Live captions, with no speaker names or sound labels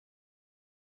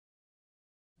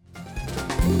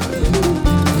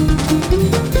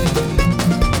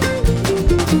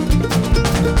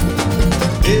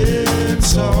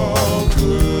It's all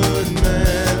good,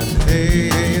 man. Hey,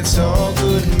 it's all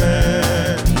good,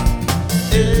 man.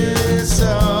 It's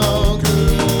all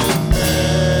good,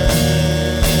 man.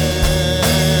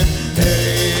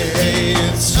 Hey,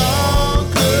 it's all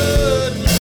good.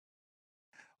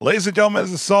 Ladies and gentlemen,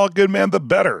 this is Saul Goodman, the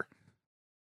Better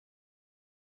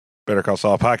Call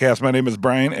Saul podcast. My name is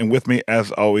Brian, and with me,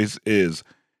 as always, is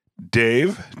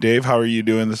Dave. Dave, how are you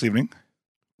doing this evening?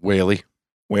 Whaley.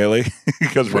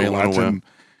 Because we're Whale on a watching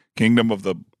Kingdom of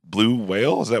the Blue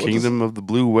Whale? Is that Kingdom of the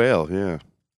Blue Whale, yeah.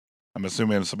 I'm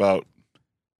assuming it's about...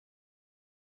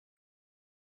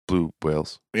 Blue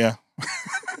whales. Yeah.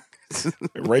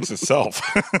 It writes itself.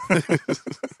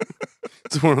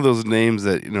 It's one of those names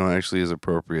that, actually is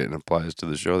appropriate and applies to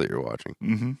the show that you're watching.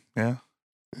 Mm-hmm. Yeah.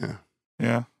 Yeah.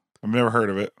 Yeah. I've never heard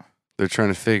of it. They're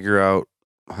trying to figure out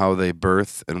how they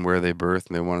birth and where they birth,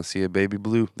 and they want to see a baby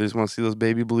blue. They just want to see those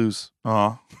baby blues.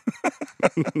 I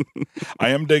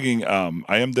am digging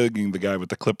the guy with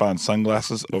the clip-on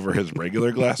sunglasses over his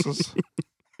regular glasses.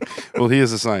 Well, he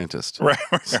is a scientist. Right.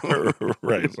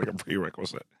 It's like a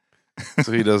prerequisite.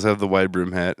 So he does have the wide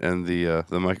brim hat and the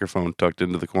microphone tucked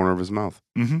into the corner of his mouth.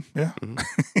 Mm-hmm. Yeah.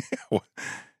 Mm-hmm.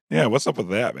 Yeah, what's up with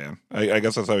that, man? I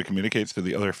guess that's how he communicates to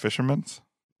the other fishermen.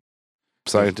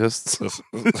 Scientists.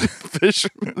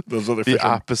 Fishermen. Those other the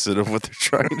fishermen. opposite of what they're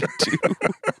trying to do.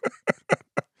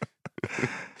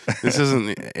 This isn't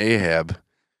the Ahab.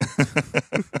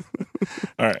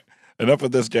 All right. Enough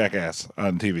of this jackass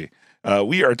on TV.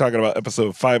 We are talking about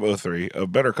episode 503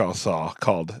 of Better Call Saul,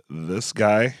 called This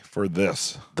Guy for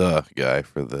This. The guy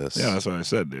for this. Yeah, that's what I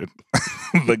said, dude.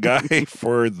 The guy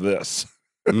for this.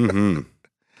 Mm-hmm.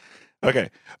 Okay.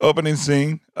 Opening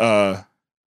scene.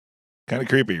 Kind of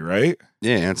creepy, right?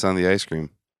 Yeah, ants on the ice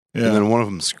cream. Yeah. And then one of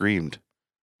them screamed.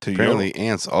 To Apparently,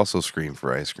 ants also scream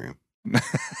for ice cream.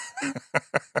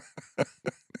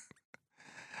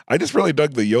 I just really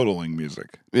dug the yodeling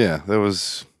music. Yeah, that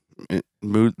was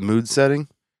mood setting.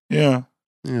 Yeah.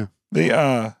 Yeah. They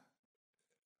I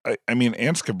mean,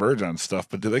 ants converge on stuff,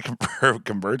 but do they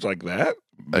converge like that?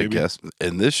 I guess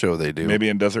in this show they do. Maybe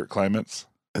in desert climates.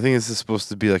 I think this is supposed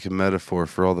to be like a metaphor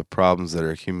for all the problems that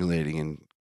are accumulating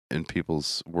in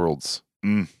people's worlds.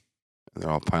 Mm. And they're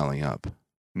all piling up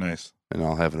Nice. and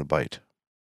all having a bite.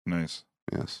 Nice.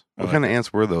 Yes. I What like kind of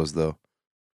ants were those, though?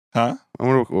 Huh? I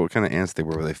wonder what kind of ants they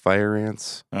were. Were they fire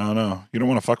ants? I don't know. You don't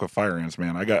want to fuck with fire ants,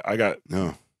 man. I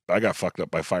No. got fucked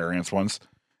up by fire ants once,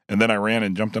 and then I ran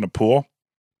and jumped in a pool.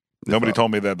 Nobody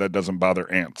told me that doesn't bother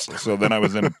ants. So then I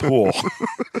was in a pool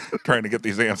trying to get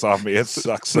these ants off me. It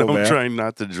sucks so I'm bad. trying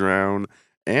not to drown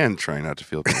and trying not to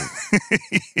feel pain.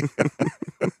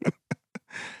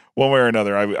 One way or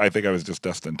another, I think I was just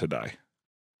destined to die.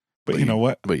 But you know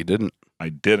what? But you didn't. I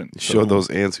didn't. You showed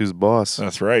those ants who's boss.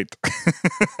 That's right.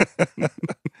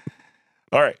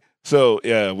 All right. So,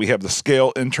 yeah, we have the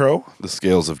scale intro. The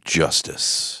scales of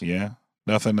justice. Yeah.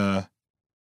 Nothing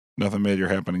major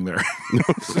happening there.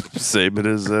 Same it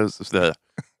is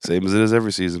same as it is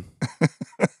every season.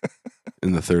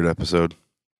 In the third episode.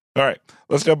 All right.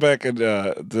 Let's jump back to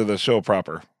the show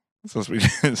proper. Since we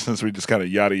just kind of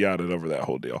yada-yada'd over that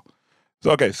whole deal.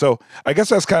 So I guess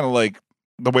that's kind of like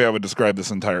the way I would describe this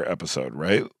entire episode,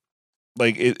 right?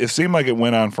 Like, it seemed like it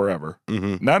went on forever.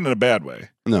 Mm-hmm. Not in a bad way.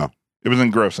 No. It was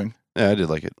engrossing. Yeah, I did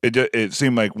like it. It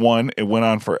seemed like, it went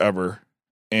on forever,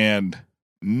 and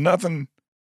nothing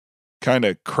kind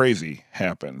of crazy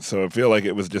happened. So I feel like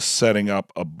it was just setting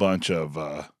up a bunch of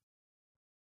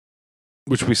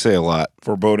Which we say a lot.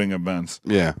 foreboding events.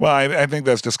 Yeah. Well, I think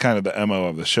that's just kind of the MO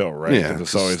of the show, right? Yeah. 'Cause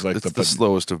it's always like the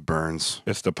slowest of burns.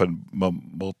 It's the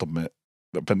penultimate.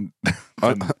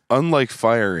 Unlike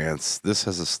fire ants, this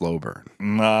has a slow burn.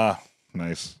 Nah,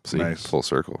 nice, See, nice. full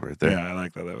circle right there. Yeah, I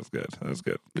like that. That was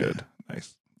good. Good,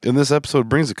 nice. And this episode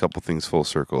brings a couple things full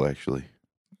circle, actually.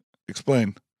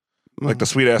 Explain. Like the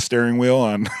sweet ass steering wheel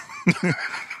on.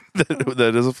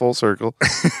 that is a full circle.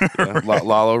 Yeah,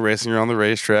 Lalo racing around the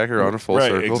racetrack or on a full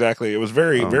circle. Right, exactly. It was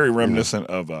very reminiscent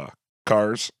of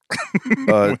Cars.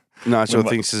 Nacho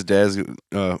thinks his dad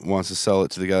wants to sell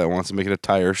it to the guy that wants to make it a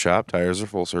tire shop. Tires are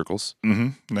full circles.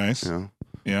 Mm-hmm. Nice.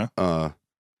 Yeah.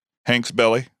 Hank's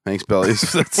belly. Hank's belly.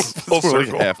 That's Full more like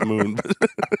circle. a half moon.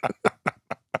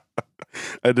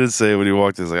 I did say when he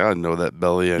walked in, I was like, I know that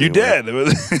belly anyway. You did.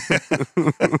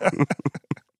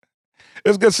 It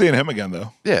was good seeing him again,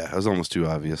 though. Yeah, it was almost too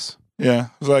obvious. Yeah.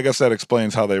 So I guess that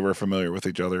explains how they were familiar with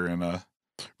each other. And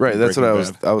right, that's what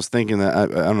Breaking I was thinking. That I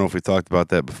don't know if we talked about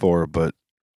that before, but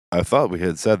I thought we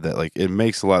had said that. Like, it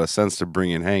makes a lot of sense to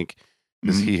bring in Hank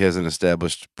because Mhm. he has an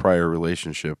established prior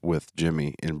relationship with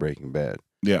Jimmy in Breaking Bad.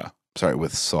 Yeah. Sorry,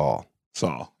 with Saul.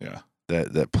 Saul. Yeah.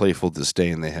 That playful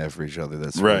disdain they have for each other.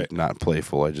 That's Right. really not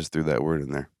playful. I just threw that word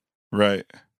in there. Right.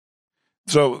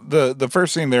 So the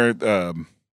first scene there,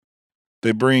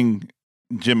 they bring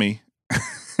Jimmy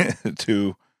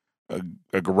to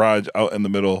a garage out in the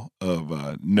middle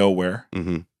of nowhere,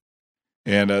 Mm-hmm.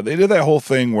 and they did that whole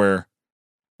thing where,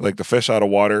 like, the fish out of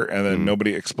water, and then Mhm.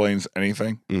 nobody explains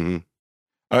anything. Mm-hmm.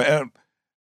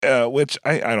 Which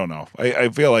I don't know. I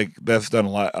feel like that's done a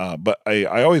lot. But I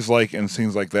always like in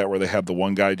scenes like that where they have the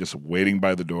one guy just waiting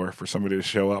by the door for somebody to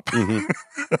show up. Mhm.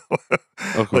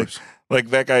 Of Like, course. like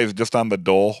that guy is just on the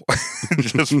dole,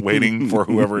 just waiting for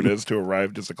whoever it is to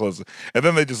arrive just to close it. And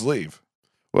then they just leave.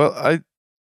 Well,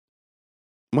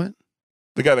 what?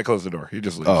 The guy that closed the door, he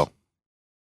just leaves. Oh,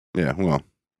 yeah. Well,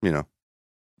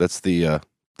 that's the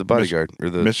bodyguard or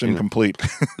the Mission complete.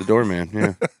 the doorman.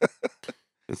 Yeah,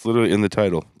 it's literally in the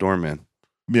title, doorman.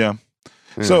 Yeah.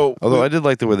 Yeah. So- although I did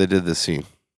like the way they did this scene.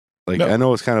 Like, No. I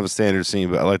know it's kind of a standard scene,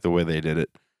 but I like the way they did it.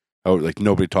 Oh, like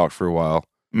nobody talked for a while.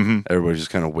 Hmm. Everybody's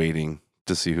just kind of waiting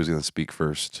to see who's going to speak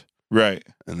first, Right.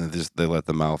 and then they let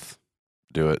the mouth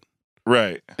do it.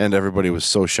 Right. And everybody was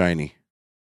so shiny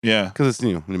Yeah. because it's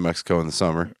New Mexico in the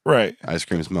summer. Right. Ice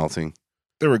cream's melting.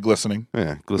 They were glistening.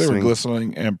 Yeah, They glistening. were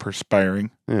glistening and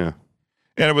perspiring. Yeah.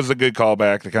 And it was a good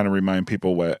callback to kind of remind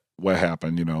people what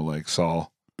happened, like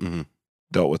Saul Mhm.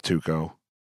 dealt with Tuco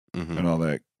Mhm. and all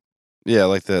that. Yeah,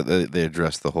 like they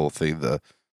addressed the whole thing, the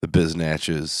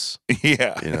biznatches,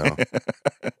 Yeah.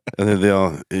 and then they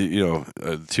all,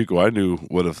 Tuco, I knew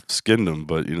would have skinned him,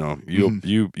 but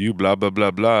you blah blah blah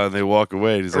blah, and they walk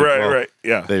away. And he's like, right, well, right.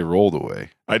 Yeah. They rolled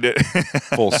away, I did.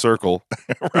 full circle.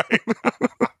 Right.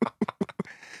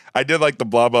 I did like the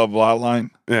blah, blah, blah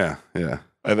line. Yeah, yeah.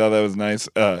 I thought that was nice.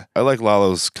 I like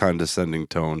Lalo's condescending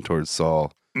tone towards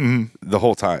Saul Mhm, the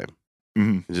whole time,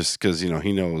 mhm. just because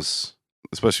he knows,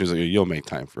 especially he's like, you'll make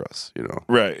time for us,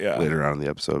 Right. Yeah. later on in the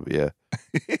episode. But yeah,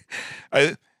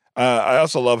 I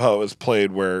also love how it was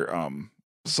played where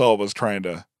Saul was trying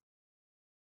to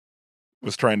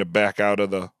back out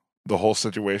of the whole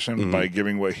situation Mhm. by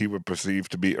giving what he would perceive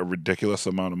to be a ridiculous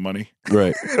amount of money.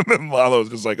 right. And then Lalo was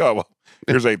just like, "Oh well,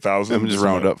 here's 8,000." Let me just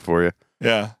round up for you.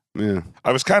 Yeah, Yeah.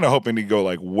 I was kind of hoping he'd go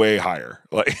like way higher,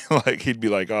 like he'd be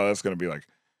like, "Oh, that's gonna be like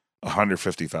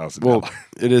 $150,000." Well,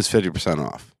 it is 50%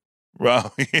 off.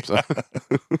 Well, yeah. So-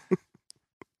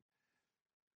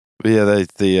 But yeah, they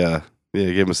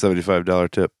gave him a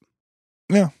 $75 tip.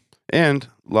 Yeah. And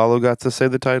Lalo got to say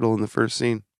the title in the first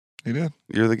scene. He did.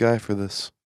 You're the guy for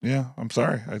this. Yeah, I'm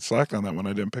sorry, I slacked on that one.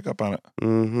 I didn't pick up on it.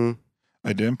 Mm-hmm.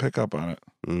 I didn't pick up on it.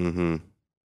 Mm-hmm.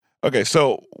 Okay,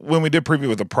 so when we did preview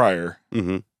with the prior,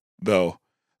 Mm-hmm. though,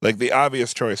 like the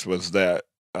obvious choice was that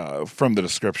from the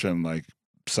description, like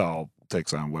Saul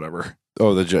takes on whatever.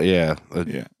 Oh, yeah.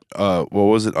 Yeah. What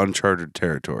was it? Uncharted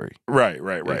territory. Right.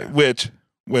 Yeah.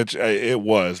 Which it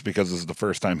was, because this is the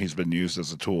first time he's been used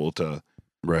as a tool to,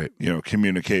 Right.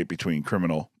 communicate between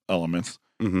criminal elements,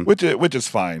 Mm-hmm. which is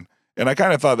fine. And I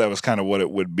kind of thought that was kind of what it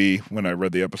would be when I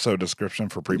read the episode description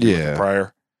for preview with Yeah. the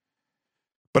prior.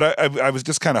 But I was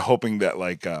just kind of hoping that,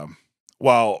 like,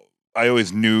 while I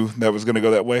always knew that was going to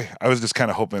go that way, I was just kind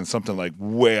of hoping something like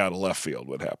way out of left field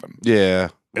would happen. Yeah.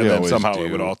 And we then always somehow do.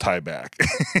 it would all tie back.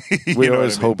 We You know what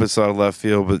always I mean? hope it's out of left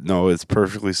field, but no, it's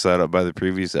perfectly set up by the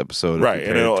previous episode. if Right, you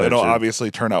and pay it'll attention.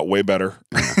 obviously turn out way better,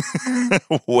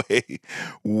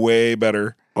 way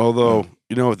better. Although,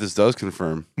 you know what this does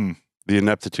confirm? Hmm. The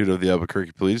ineptitude of the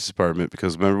Albuquerque Police Department,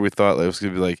 because remember we thought it was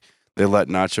going to be like they let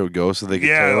Nacho go so they could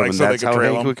Yeah, trail him, like and so they that's could how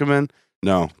trail Hank him. would come in?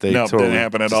 No, they No, totally didn't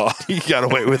happen at all. He got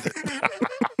away with it.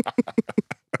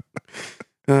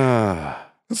 Ah,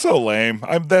 It's so lame.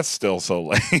 That's still so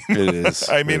lame. it is.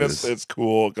 I mean, It it's is. it's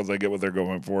cool because I get what they're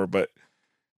going for, but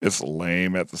it's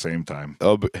lame at the same time.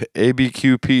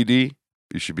 ABQPD,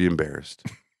 you should be embarrassed.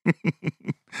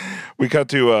 We cut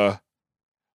to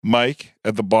Mike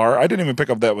at the bar. I didn't even pick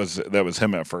up that was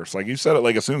him at first. Like, you said it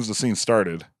like as soon as the scene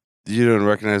started. You don't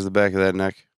recognize the back of that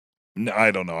neck? No, I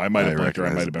don't know. I might I have blinked, or I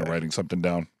recognize might have been the back. writing something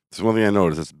down. It's one thing I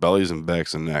noticed. It's bellies and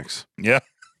backs and necks. Yeah,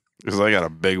 Because I got a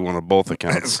big one of both it's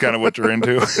accounts. kind of what you're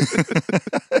into.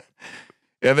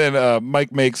 And then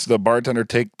Mike makes the bartender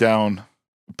take down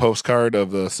a postcard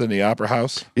of the Sydney Opera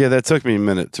House. Yeah, that took me a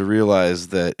minute to realize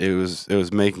that it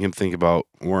was making him think about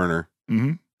Werner.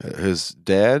 Mm-hmm. His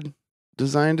dad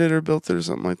designed it or built it or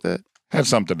something like that. Had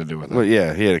something to do with it. Well,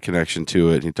 yeah, he had a connection to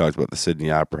it. He talked about the Sydney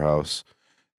Opera House.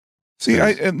 See,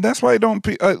 and that's why I don't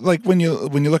like when you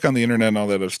look on the internet and all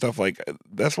that other stuff. Like,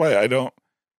 that's why I don't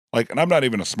like, and I'm not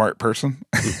even a smart person,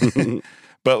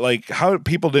 but like how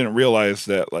people didn't realize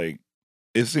that like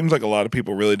it seems like a lot of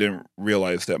people really didn't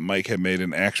realize that Mike had made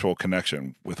an actual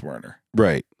connection with Werner.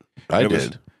 Right. I It was-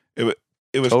 did.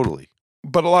 It was, Totally.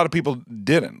 but a lot of people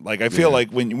didn't. Like I feel Yeah.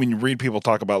 like when you read people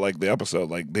talk about like the episode,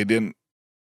 like they didn't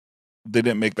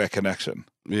make that connection.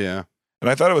 Yeah. And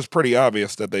I thought it was pretty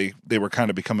obvious that they were kind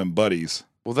of becoming buddies,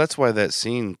 Well, that's why that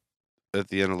scene at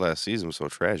the end of last season was so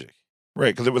tragic.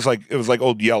 right? Because it was like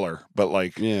Old Yeller, but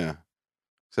like Yeah.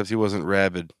 Except he wasn't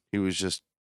rabid. He was just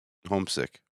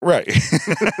homesick. right.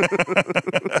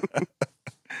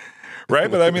 Right,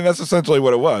 but I mean that's essentially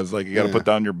what it was. Like you got to Yeah. put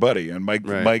down your buddy, and Mike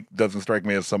Right. Mike doesn't strike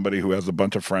me as somebody who has a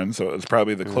bunch of friends, so it's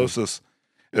probably the Mhm. closest.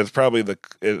 It's probably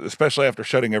especially after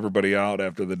shutting everybody out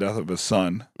after the death of his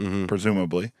son, Mm-hmm.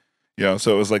 presumably.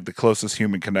 So it was like the closest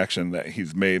human connection that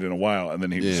he's made in a while, and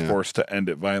then he was Yeah. forced to end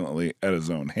it violently at his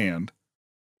own hand.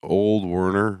 Old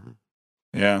Werner.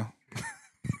 Yeah,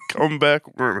 Come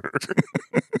back, Werner.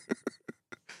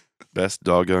 Best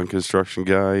doggone construction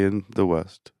guy in the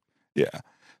West. yeah.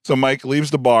 So Mike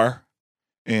leaves the bar,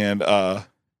 and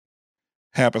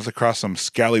happens across some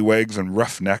scallywags and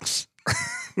roughnecks.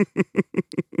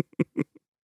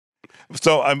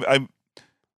 So I'm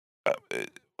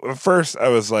at first I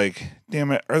was like, damn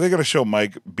it, are they going to show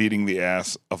Mike beating the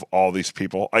ass of all these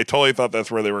people? I totally thought that's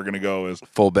where they were going to go is,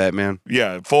 Full Batman.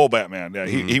 yeah, full Batman. Yeah,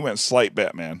 Mhm. he went slight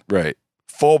Batman, Right.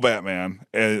 full Batman,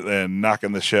 and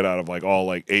knocking the shit out of like all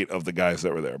like 8 of the guys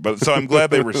that were there. But so I'm glad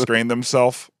they restrained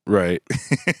themselves Right.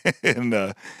 in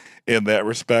that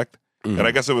respect. Mhm. And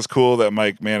I guess it was cool that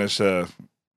Mike managed to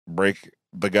break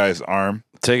the guy's arm.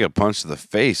 Take a punch to the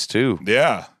face, too.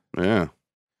 Yeah. Yeah.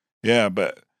 Yeah,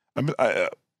 but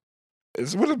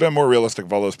it would have been more realistic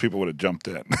if all those people would have jumped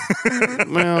in.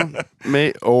 Well,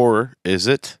 or is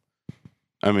it?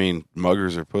 I mean,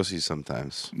 muggers are pussies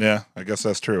sometimes. Yeah, I guess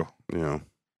that's true. You know,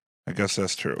 I guess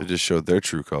that's true. they just showed their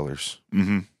true colors.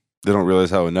 Hmm. They don't realize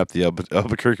how inept the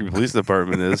Albuquerque Police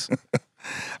Department is.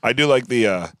 I do like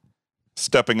the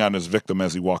stepping on his victim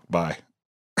as he walked by.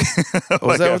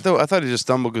 Was that what I thought he just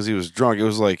stumbled because he was drunk. It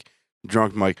was like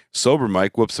drunk Mike, sober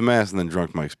Mike whoops some ass, and then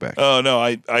drunk Mike's back. Oh no,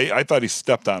 I thought he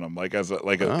stepped on him like an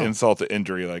Oh. insult to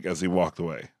injury, like as he walked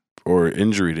away, Or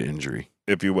injury to injury.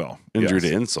 if you will. Injury Yes.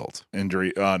 to insult.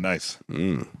 Injury. Oh, nice.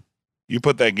 Mm. You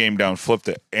put that game down, flipped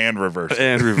it, and reversed it.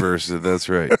 And reverse it. That's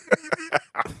right.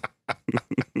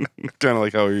 Kind of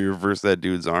like how he reversed that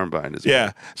dude's arm behind his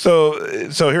Yeah. So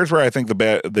here's where I think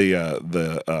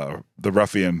the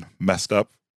ruffian messed up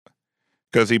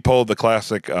because he pulled the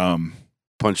classic.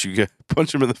 punch him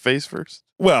in the face first.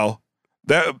 Well,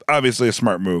 that obviously a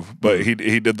smart move, but he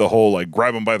did the whole like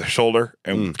grab him by the shoulder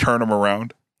and turn him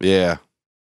around. Yeah.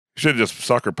 Should have just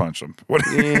sucker punched him. What?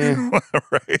 Yeah.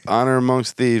 Right. Honor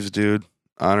amongst thieves, dude.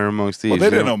 Honor amongst thieves. Well, they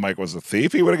You didn't know Mike was a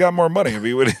thief. He would have got more money if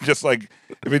he would have just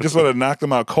would have knocked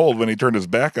him out cold when he turned his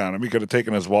back on him. He could have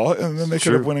taken his wallet, and then they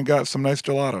could have Sure. went and got some nice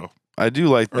gelato. I do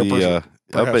like Or I perhaps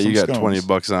bet you some got scones.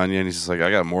 $20 on you, and he's just like, I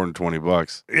got more than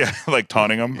 $20. Yeah, like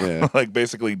taunting them, Yeah. like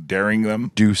basically daring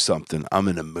them. Do something. I'm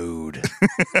in a mood.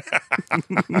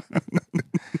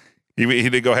 He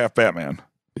did go half Batman,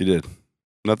 He did.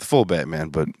 Not the full Batman,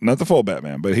 but not the full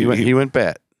Batman, but he went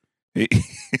bat. he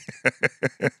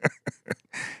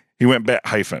went bat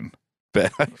hyphen.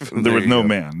 Bat. There was no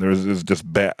man. There was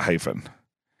just bat hyphen.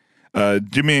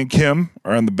 Jimmy and Kim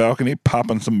are on the balcony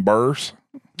popping some burrs.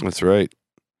 That's right.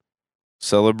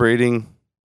 Celebrating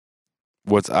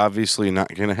what's obviously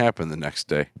not going to happen the next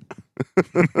day.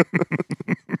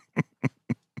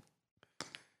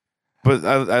 But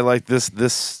I like this,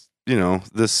 this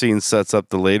scene sets up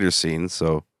the later scene,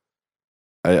 so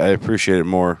I appreciate it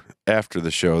more after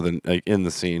the show than like in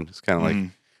the scene. It's kind of like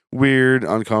Mhm. weird,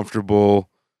 uncomfortable.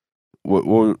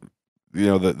 What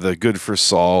the good for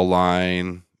Saul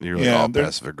line. You're like, Yeah, all there-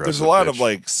 passive aggressive. There's a lot of bitch.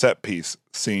 like set piece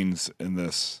scenes in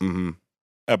this Mhm,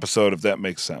 episode, if that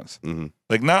makes sense. mhm.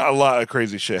 Like not a lot of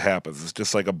crazy shit happens. It's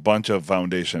just like a bunch of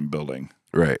foundation building.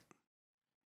 Right.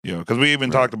 Because we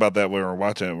even Right. talked about that when we were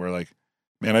watching it. We're like,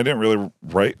 man, I didn't really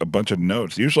write a bunch of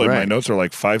notes. Usually my Right. notes are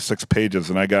like 5-6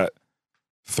 pages, and I got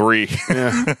 3.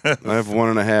 Yeah. I have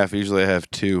 1.5. Usually I have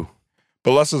 2.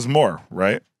 But less is more,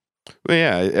 right? But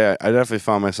yeah, I definitely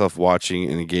found myself watching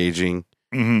and engaging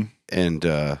Mm-hmm. and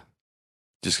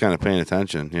just kind of paying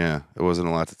attention. Yeah, it wasn't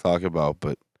a lot to talk about,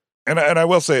 but And I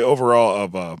will say overall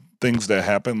of things that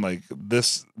happened, like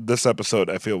this episode,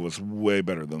 I feel was way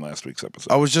better than last week's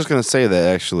episode. I was just gonna say that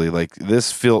actually. Like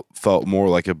this felt more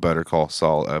like a Better Call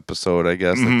Saul episode. I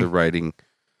guess Mhm. like the writing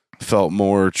felt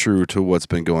more true to what's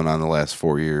been going on the last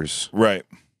 4 years, Right.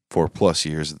 4+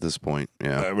 years at this point.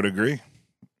 Yeah, I would agree.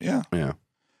 Yeah. yeah.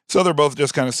 So they're both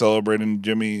just kind of celebrating.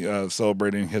 Jimmy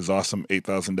celebrating his awesome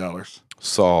 $8,000.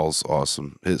 Saul's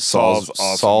awesome. Saul's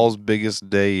awesome. Saul's biggest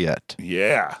day yet.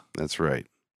 Yeah. That's right.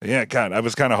 Yeah, God, I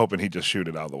was kind of hoping he'd just shoot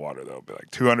it out of the water, though. Be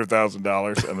like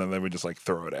 $200,000, and then they would just like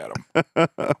throw it at him.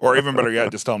 Or even better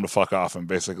yet, just tell him to fuck off and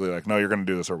basically like, no, you're going to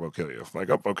do this or we'll kill you. Like,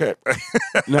 oh, okay.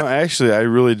 No, actually, I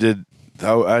really did.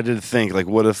 I did think, like,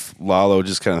 what if Lalo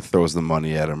just kind of throws the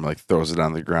money at him, like throws it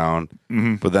on the ground?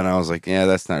 Mm-hmm. But then I was like, yeah,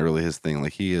 that's not really his thing.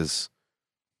 Like, it's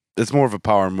more of a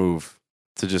power move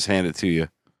to just hand it to you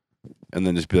and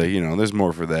then just be like, there's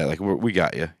more for that. Like, we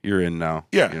got you. You're in now.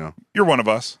 Yeah. You're one of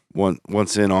us.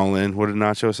 Once in, all in. What did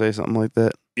Nacho say? Something like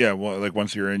that? Yeah, well, like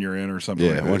once you're in or something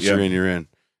Yeah, like that. once you're in, you're in.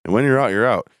 And when you're out, you're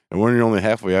out. And when you're only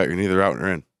halfway out, you're neither out nor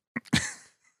in.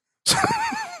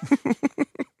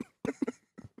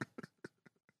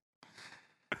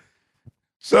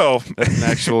 So An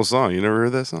actual song. You never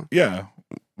heard that song? yeah,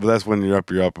 But that's when you're up,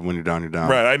 you're up, and when you're down, you're down.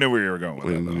 right. I knew where you were going with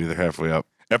When that. you're Though. either halfway up.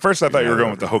 At first, I thought you were Yeah,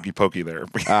 going with the hokey pokey there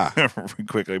Ah.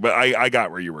 quickly, but I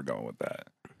got where you were going with that.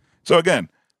 So again,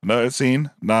 another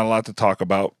scene, not a lot to talk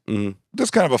about. Mhm.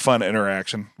 Just kind of a fun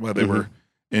interaction while they were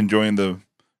enjoying the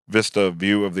vista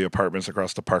view of the apartments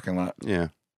across the parking lot. Yeah.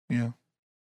 Yeah,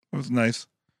 it was nice.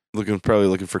 Probably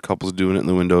looking for couples doing it in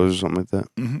the windows or something like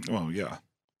that. Mm-hmm. Well, yeah.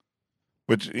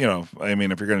 Which, I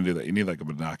mean, if you're going to do that, you need like a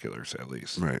binoculars at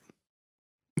least. Right.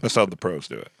 That's how the pros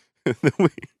do it.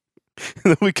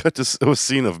 then we cut to a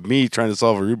scene of me trying to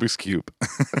solve a Rubik's Cube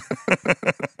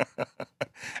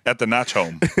At the Notch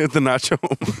home. at the Nacho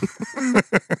home.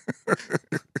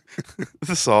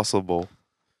 The salsa bowl.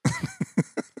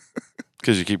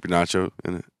 Because you keep your nacho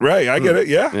in it. Right, I get it.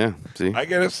 Yeah. Yeah, see? I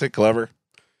get it. Say clever.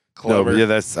 No, Clever.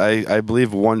 but yeah, I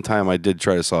believe one time I did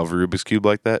try to solve a Rubik's Cube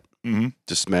like that. Mm-hmm.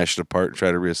 Just smash it apart and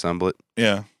try to reassemble it.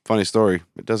 Yeah. Funny story.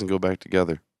 It doesn't go back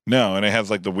together. No, and it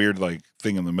has like the weird like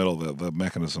thing in the middle, the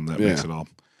mechanism that makes Yeah. it all.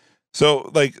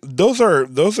 So like those are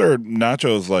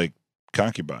Nacho's like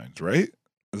concubines, right?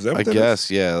 Is that what I that guess,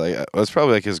 yeah. Like that's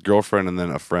probably like his girlfriend and then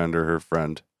a friend or her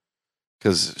friend.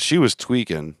 Because she was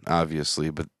tweaking, obviously,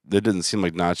 but it didn't seem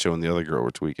like Nacho and the other girl were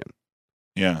tweaking.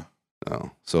 is? Yeah.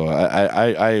 No. So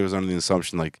I was under the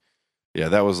assumption like, yeah,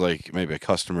 that was like maybe a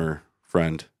customer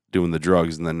friend doing the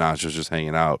drugs and then Nacho's just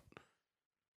hanging out,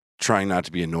 trying not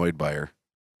to be annoyed by her.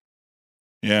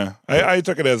 Yeah. I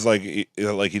took it as like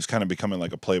he's kind of becoming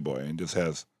like a playboy and just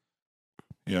has,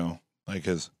 like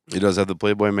his He does have the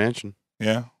Playboy Mansion.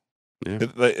 yeah. Yeah.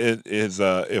 It is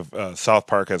if South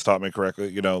Park has taught me correctly,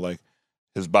 like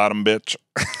his bottom bitch,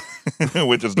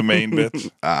 which is the main bitch.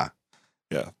 Ah.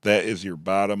 Yeah, that is your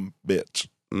bottom bitch.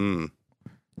 Mm.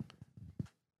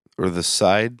 Or the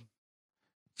side.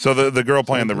 So the girl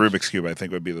playing the Side bitch. Rubik's Cube, I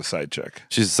think, would be the side chick.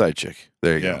 She's a side chick.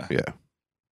 There you Yeah. go. Yeah.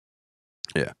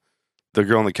 Yeah. The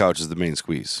girl on the couch is the main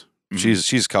squeeze. Mhm.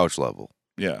 She's couch level.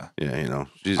 Yeah. Yeah,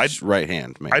 she's I'd- right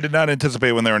hand, man. I did not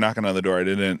anticipate when they were knocking on the door. I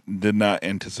did not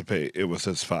anticipate it was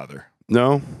his father.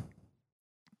 No,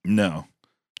 No.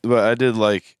 but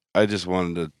I just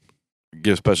wanted to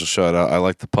give a special shout out. I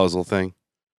like the puzzle thing.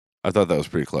 I thought that was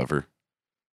pretty clever.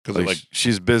 Because Like,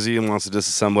 she's busy and wants to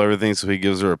disassemble everything, so he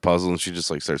gives her a puzzle and she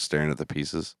just like starts staring at the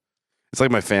pieces. It's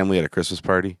like my family at a Christmas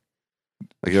party.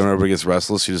 Like when everybody gets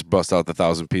restless, she just busts out the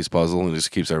 1,000-piece puzzle and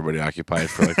just keeps everybody occupied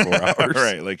for like 4 hours.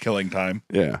 right, like killing time.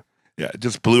 Yeah. Yeah, it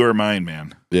just blew her mind,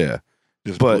 man. Yeah.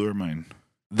 Just But- blew her mind.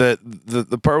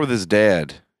 The part with his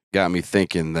dad got me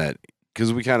thinking that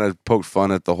because we kind of poked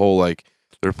fun at the whole like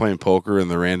they're playing poker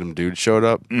and the random dude showed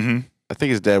up. Mm-hmm. I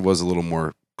think his dad was a little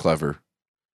more clever.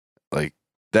 Like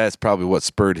that's probably what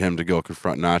spurred him to go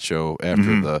confront Nacho after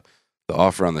Mhm. the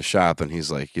offer on the shop. And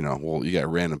he's like, well, you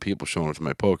got random people showing up to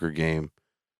my poker game.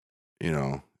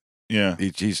 Yeah.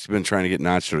 He's been trying to get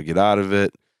Nacho to get out of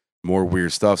it. More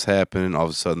weird stuff's happening. All of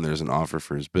a sudden, there's an offer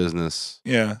for his business.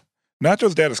 Yeah.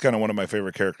 Nacho's dad is kind of one of my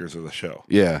favorite characters of the show.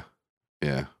 Yeah,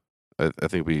 yeah. I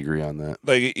think we agree on that.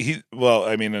 Like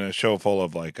in a show full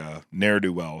of like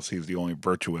ne'er-do-wells, he's the only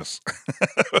virtuous,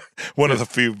 one of the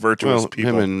few virtuous Well,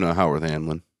 people. him and Howard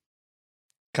Hanlon.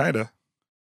 Kinda.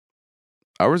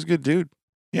 Howard's a good dude.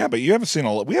 Yeah, but we haven't seen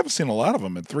a lot of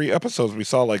them. In 3 episodes, we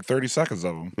saw like 30 seconds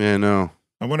of them. Yeah, no.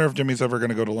 I wonder if Jimmy's ever going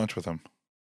to go to lunch with him.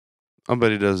 I'll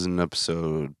bet he does in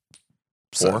episode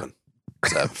 4?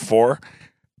 7. 4.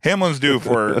 Hamlin's due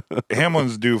for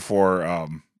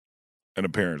an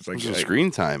appearance. Like Some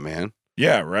screen time, man.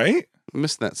 yeah, right, I'm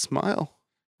missing that smile.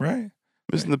 right.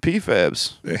 Missing the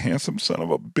PFABs. The handsome son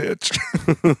of a bitch.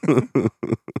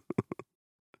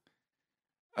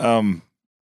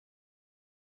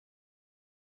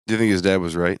 Do you think his dad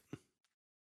was right?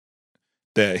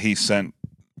 That he sent.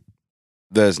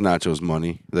 That's Nacho's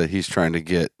money that he's trying to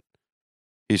get.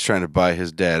 he's trying to buy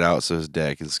his dad out so his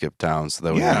dad can skip town so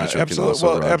that way Yeah, Nacho can absolutely. also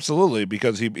Well, run. absolutely,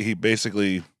 because he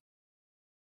basically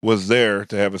was there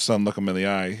to have his son look him in the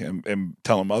eye and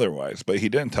tell him otherwise, but he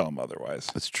didn't tell him otherwise.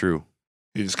 That's true.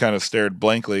 He just kind of stared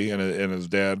blankly, and his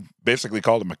dad basically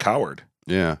called him a coward,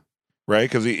 Yeah. right?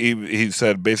 Because he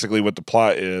said basically what the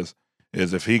plot is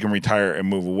if he can retire and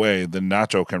move away, then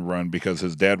Nacho can run because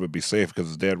his dad would be safe because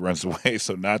his dad runs away,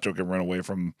 so Nacho can run away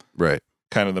from Right.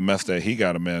 kind of the mess that he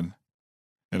got him in.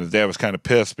 And his dad was kind of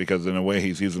pissed because in a way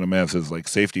he's using him as his like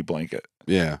safety blanket.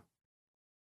 Yeah.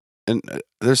 And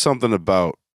there's something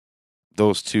about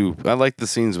those two. I like the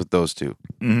scenes with those two.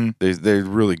 Mm-hmm. They're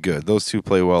really good. Those two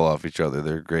play well off each other.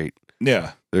 They're great.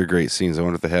 Yeah. They're great scenes. I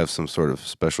wonder if they have some sort of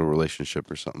special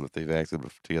relationship or something that they've acted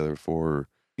together before. Or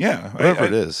Yeah. whatever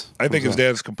it is. I think his Comes out.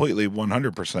 dad's completely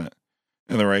 100%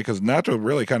 in the right because Nacho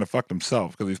really kind of fucked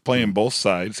himself because he's playing both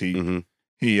sides. Mhm.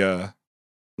 He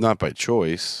Not by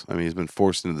choice. I mean, he's been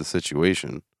forced into the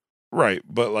situation. right,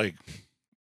 but like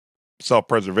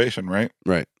self-preservation, right?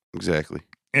 Right. Exactly.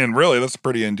 And really, that's a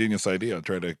pretty ingenious idea.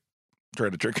 Try to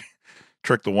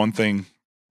trick the one thing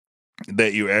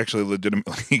that you actually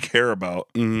legitimately care about.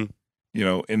 Mm-hmm. You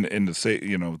know, in the say,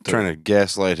 you know, Trying to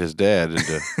gaslight his dad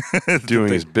into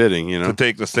doing his bidding, you know? to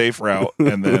take the safe route,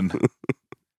 and then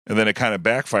it kind of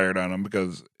backfired on him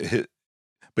because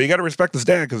but you got to respect his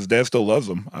dad because his dad still loves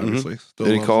him. Obviously, still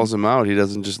Then he loves calls him out. He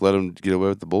doesn't just let him get away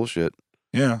with the bullshit.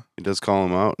 Yeah, He does call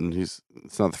him out, and it's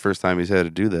not the first time he's had to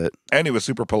do that. and he was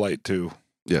super polite too.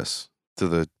 Yes. To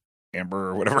the, Amber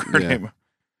or whatever her Yeah. name.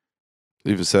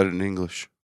 even said it in English.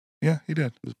 Yeah, he did.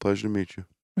 It was a pleasure to meet you.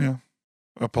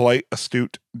 A polite,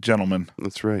 astute gentleman.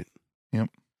 That's right. Yep.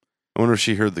 I wonder if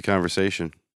she heard the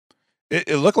conversation.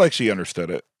 It looked like she understood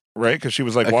it, right? Because she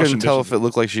was like I washing couldn't tell dishes. if it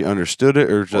looked like she understood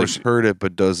it or just she- heard it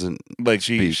but doesn't. Like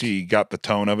speak. she got the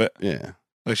tone of it. Yeah.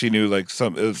 Like she knew like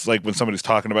it's like when somebody's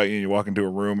talking about you and you walk into a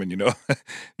room and you know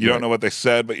you Right. don't know what they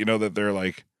said, but you know that they're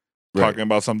like Right. talking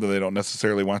about something they don't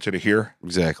necessarily want you to hear.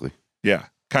 Exactly. Yeah.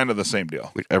 Kind of the same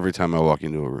deal. Like every time I walk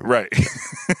into a room. Right.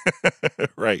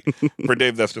 Right. For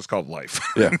Dave, that's just called life.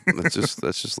 Yeah. That's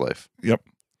just life.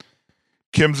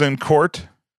 Kim's in court.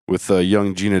 With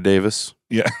young Gina Davis.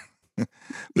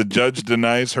 The judge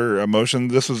denies her emotion.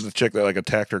 This was the chick that like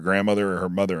attacked her grandmother or her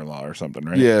mother-in-law or something,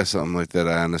 right? Yeah, something like that.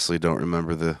 I honestly don't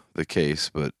remember the case,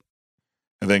 but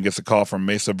And then gets a call from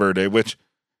Mesa Verde, which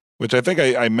I think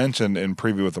I mentioned in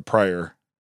preview with the prior.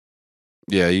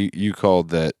 yeah, you called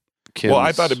that Kim's. Well,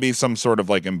 I thought it'd be some sort of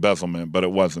like embezzlement, but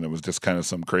it wasn't. It was just kind of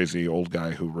some crazy old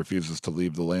guy who refuses to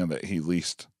leave the land that he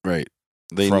leased. right.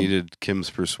 They from- needed Kim's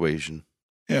persuasion.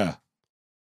 Yeah.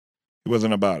 He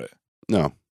wasn't about it.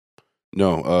 No.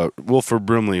 Wilford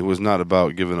Brimley was not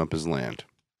about giving up his land.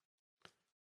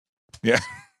 Yeah.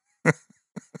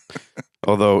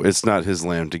 Although it's not his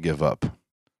land to give up.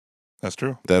 That's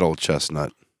true. That old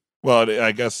chestnut. Well,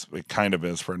 I guess it kind of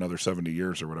is for another 70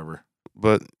 years or whatever.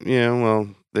 But yeah, well,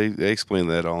 they explained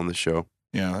that all in the show.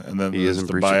 Yeah. And then He there's isn't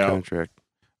the breaching buyout contract.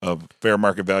 of fair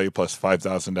market value plus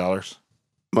 $5,000.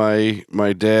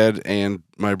 My dad and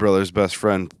my brother's best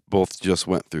friend both just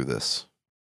went through this.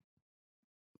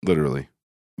 Literally.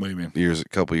 What do you mean? A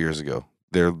couple years ago.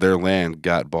 Their land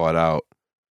got bought out.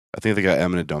 I think they got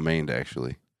eminent domained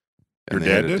actually. Your they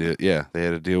had dad to did? Yeah, they had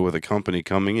to deal with a company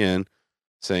coming in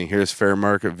saying, "Here's fair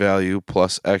market value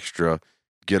plus extra.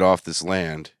 Get off this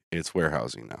land. It's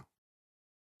warehousing now."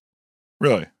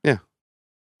 Really? Yeah.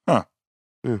 Huh.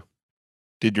 Yeah.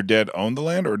 Did your dad own the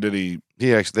land or did he?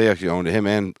 They actually owned it. Him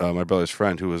and my brother's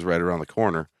friend, who was right around the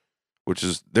corner, which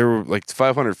is they were like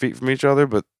 500 feet from each other,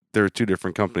 but there were two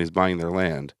different companies buying their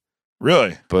land.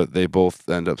 Really? But they both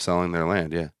end up selling their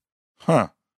land. Yeah, Huh.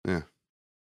 Yeah.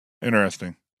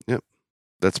 Interesting.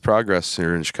 that's progress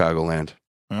here in Chicagoland.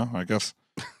 Well, I guess.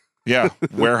 Yeah.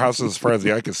 Warehouses as far as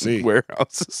the eye could see.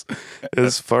 Warehouses.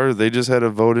 As far as they just had a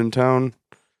vote in town.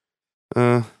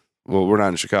 Well, we're not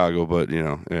in Chicago, but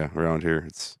around here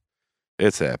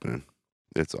it's happening.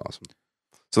 It's awesome.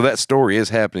 So that story is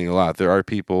happening a lot. There are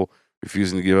people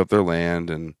refusing to give up their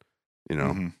land, and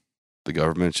Mhm. the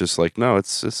government's just like, no,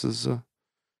 this is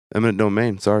eminent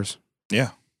domain. It's ours.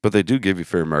 Yeah. But they do give you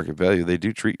fair market value. They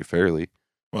do treat you fairly.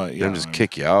 Well, They yeah. don't just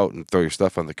kick you out and throw your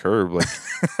stuff on the curb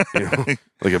like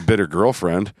like a bitter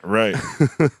girlfriend. Right.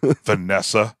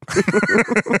 Vanessa.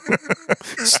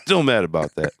 Still mad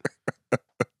about that.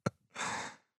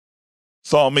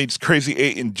 Saul meets Crazy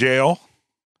 8 in jail.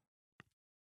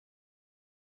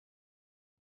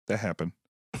 That happened.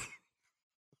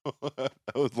 I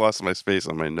lost my space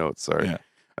on my notes. Sorry. Yeah.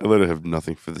 I literally have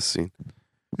nothing for this scene.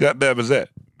 Yeah, that was it.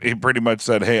 He pretty much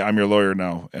said, "Hey, I'm your lawyer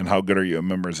now, and how good are you at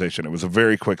memorization?" It was a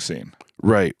very quick scene.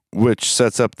 Right, which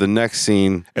sets up the next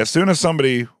scene. As soon as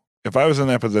somebody, if I was in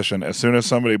that position, as soon as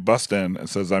somebody busts in and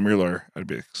says, I'm your lawyer, I'd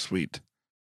be like, sweet.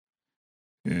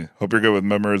 Yeah, hope you're good with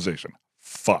memorization.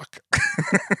 Fuck.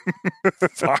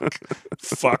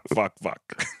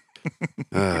 Fuck.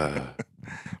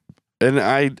 And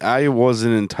I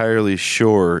wasn't entirely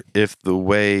sure if the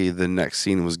way the next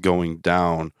scene was going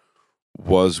down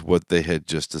was what they had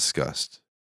just discussed.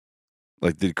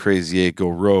 Like, did Crazy 8 go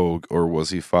rogue, or was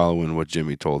he following what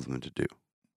Jimmy told him to do?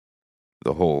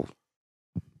 The whole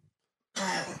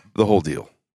deal.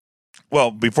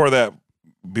 Well, before that,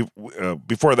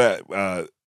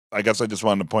 I guess I just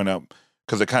wanted to point out,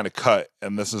 because it kind of cut,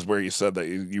 and this is where you said that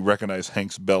you recognize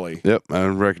Hank's belly. Yep, I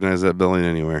don't recognize that belly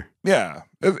anywhere. Yeah,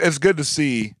 it's good to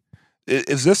see.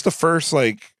 Is this the first,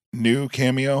 like, new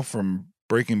cameo from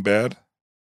Breaking Bad?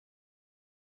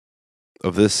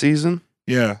 Of this season?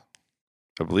 Yeah,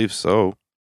 I believe so.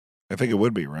 I think it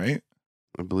would be, right?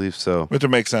 I believe so. Which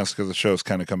would make sense because the show's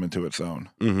kind of come into its own.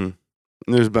 Mm-hmm.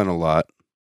 There's been a lot.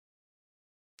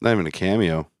 Not even a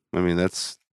cameo. I mean,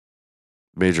 that's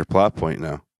major plot point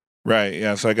now. Right,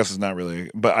 yeah, so I guess it's not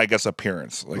really, but I guess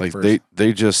appearance. Like first.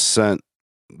 they just sent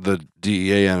the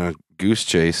DEA on a goose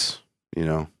chase,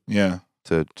 Yeah,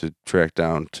 to track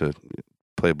down, to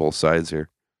play both sides here.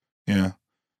 yeah.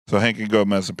 So Hank and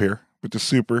Gomez appear, which is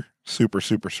super, super,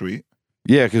 super sweet.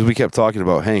 Yeah, because we kept talking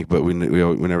about Hank, but we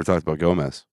never talked about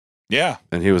Gomez. Yeah,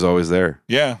 And he was always there.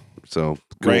 yeah. So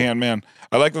cool. Right hand man.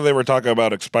 I like that they were talking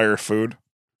about expired food.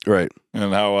 Right.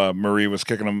 And how Marie was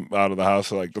kicking him out of the house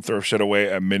to throw shit away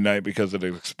at midnight because it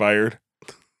expired.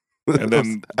 And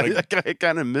then I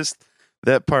kind of missed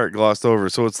that part, glossed over.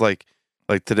 So it's like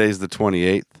today's the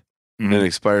 28th and it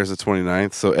expires the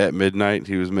 29th. So at midnight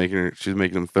she was making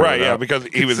him throw right, it yeah, out. because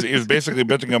he was basically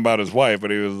bitching about his wife, but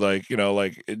he was like,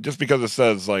 just because it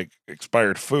says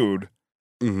expired food,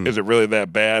 Mhm. is it really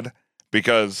that bad?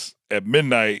 Because at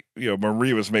midnight,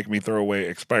 Marie was making me throw away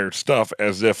expired stuff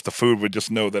as if the food would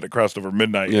just know that it crossed over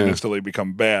midnight and instantly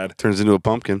become bad. Turns into a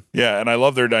pumpkin. Yeah, and I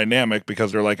love their dynamic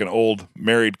because they're like an old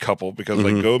married couple because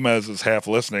Gomez is half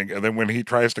listening, and then when he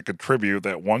tries to contribute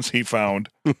that once he found,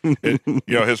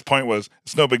 his point was,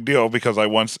 it's no big deal because I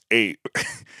once ate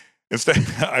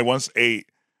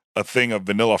a thing of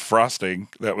vanilla frosting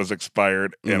that was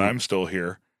expired and I'm still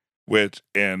here,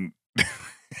 and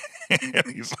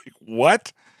he's like,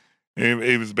 what?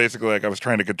 He was basically like, I was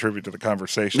trying to contribute to the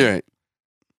conversation. Right.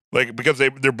 Like, because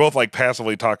they're both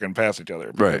passively talking past each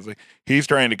other. Because he's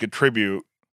trying to contribute,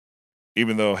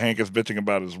 even though Hank is bitching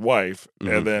about his wife.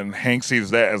 And then Hank sees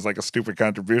that as a stupid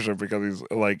contribution because he's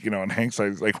and Hank's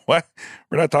like, he's like, what?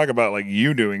 We're not talking about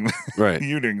you doing Right.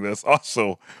 you doing this.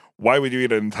 Also, why would you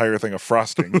eat an entire thing of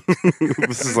frosting?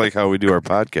 This is like how we do our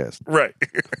podcast. Right.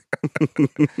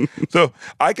 So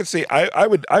I could see I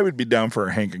would be down for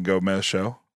a Hank and Gomez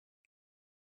show.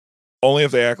 Only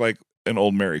if they act like an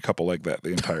old married couple like that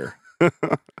the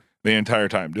entire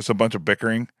time. Just a bunch of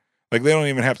bickering. They don't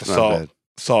even have to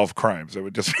solve crimes. It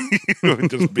would just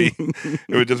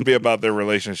be about their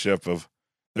relationship of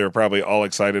they were probably all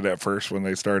excited at first when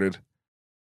they started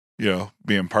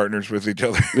being partners with each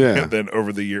other. Yeah. And then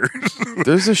over the years.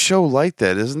 There's a show like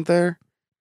that, isn't there?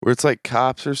 Where it's like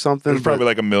Cops or something. There's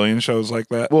probably a million shows like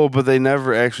that. Well, but they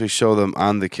never actually show them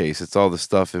on the case. It's all the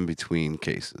stuff in between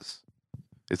cases.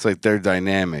 It's like their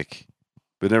dynamic,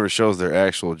 but it never shows their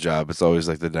actual job. It's always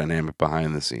the dynamic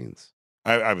behind the scenes.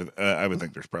 I would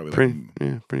think there's probably Pretty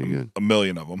good. a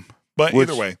million of them. But Which-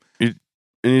 either way, And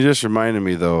you just reminded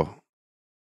me, though,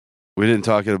 we didn't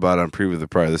talk about it on Preview the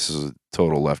Prior. This is a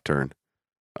total left turn.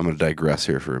 I'm going to digress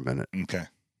here for a minute. okay.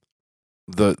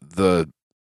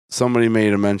 Somebody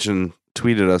made a mention,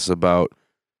 tweeted us about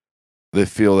they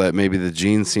feel that maybe the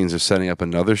Gene scenes are setting up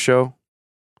another show.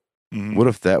 Mhm. What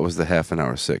if that was the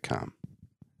half-an-hour sitcom?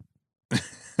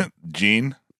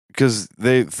 Gene? Because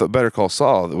they Better Call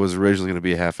Saul that was originally going to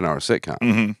be a half-an-hour sitcom.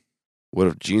 Mm-hmm. What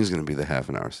if Gene's going to be the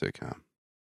half-an-hour sitcom?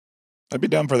 I'd be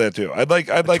down for that too. I'd like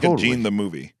Totally. a Gene the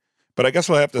movie, but I guess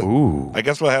we'll have to. Ooh, I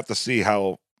guess we'll have to see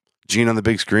how Gene on the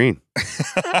big screen.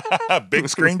 big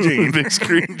screen Gene. Big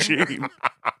screen Gene.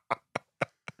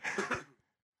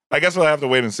 I guess we'll have to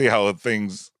wait and see how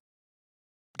things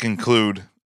conclude.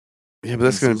 Yeah, but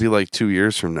that's going to be 2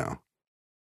 years from now.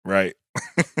 Right.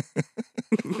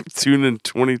 Tune in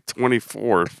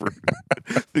 2024 for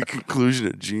the conclusion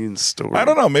of Gene's story. I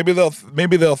don't know. Maybe they'll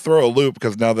throw a loop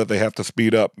because now that they have to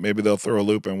speed up, maybe they'll throw a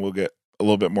loop and we'll get a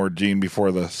little bit more Gene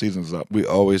before the season's up. We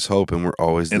always hope, and we're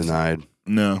always denied.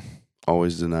 No.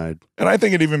 Always denied. And I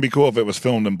think it'd even be cool if it was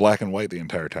filmed in black and white the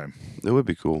entire time. It would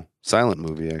be cool. Silent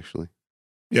movie, actually.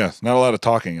 Yes, not a lot of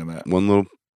talking in that.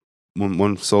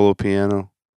 One solo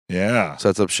piano. Yeah.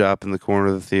 Sets up shop in the corner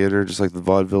of the theater, just like the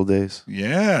vaudeville days.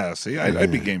 Yeah. See,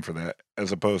 I'd be Yeah. game for that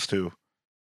as opposed to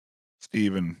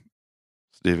Stephen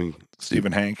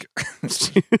Hank.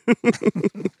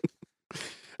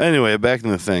 Anyway, back to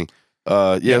the thing.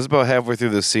 It was about halfway through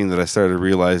this scene that I started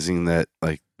realizing that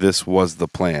like this was the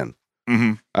plan.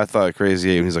 Mm-hmm. I thought Crazy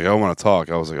Eight, he's like, I want to talk.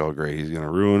 I was like, oh great, he's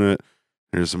gonna ruin it.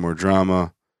 Here's some more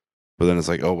drama. But then it's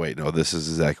like, oh wait, no, this is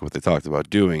exactly what they talked about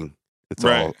doing. It's all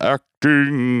Right.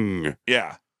 acting.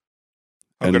 Yeah.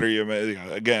 How And- good are you?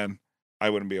 Again, I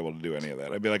wouldn't be able to do any of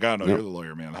that. I'd be like, oh, no, Nope. you're the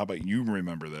lawyer, man. How about you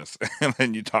remember this? And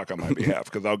then you talk on my behalf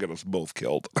because I'll get us both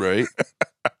killed. Right?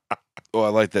 Oh, I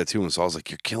like that too. And Saul's like,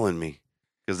 you're killing me.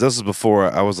 Because this is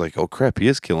before I was like, oh crap, he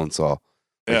is killing Saul.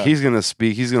 Like, Yeah. he's going to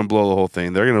speak. He's going to blow the whole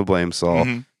thing. They're going to blame Saul.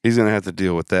 Mhm. He's going to have to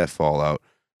deal with that fallout.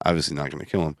 Obviously not going to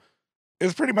kill him.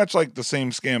 It's pretty much like the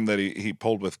same scam that he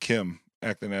pulled with Kim,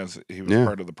 acting as he was Yeah.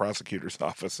 part of the prosecutor's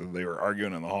office, and they were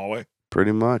arguing in the hallway.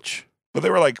 Pretty much. But they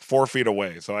were like 4 feet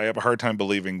away, so I have a hard time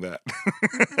believing that.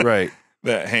 Right.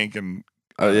 That Hank and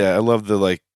Yeah, I love the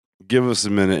like, give us a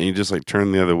minute and you just like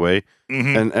turn the other way.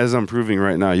 Mhm. And as I'm proving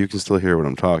right now, you can still hear what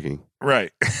I'm talking.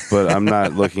 Right. But I'm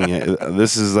not looking at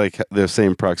this is like the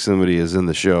same proximity as in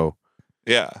the show.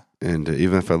 Yeah. And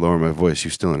even if I lower my voice, you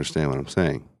still understand what I'm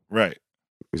saying. Right.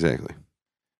 Exactly.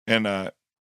 And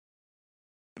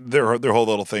their whole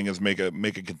little thing is make a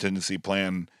contingency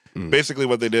plan. Mm. Basically,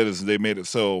 what they did is they made it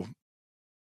so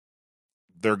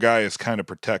their guy is kind of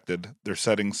protected. They're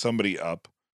setting somebody up,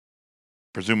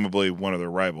 presumably one of their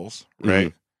rivals, right?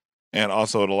 Mm-hmm. And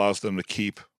also, it allows them to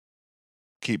keep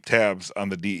tabs on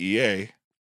the DEA,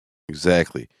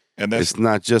 Exactly. and that's It's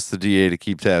not just the DA to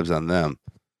keep tabs on them.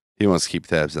 He wants to keep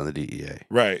tabs on the DEA.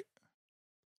 right.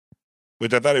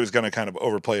 Which I thought he was going to kind of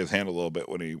overplay his hand a little bit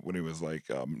when he was like,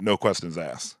 "No questions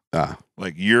asked." Ah.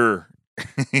 Like you're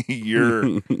you're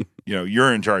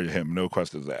in charge of him. No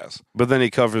questions asked. But then he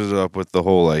covers it up with the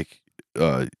whole like,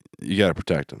 you got to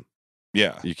protect him.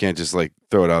 Yeah. You can't just like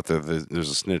throw it out there. There's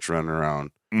a snitch running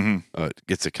around. Mm-hmm.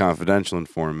 Gets a confidential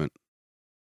informant.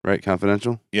 Right?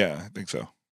 Confidential? Yeah, I think so.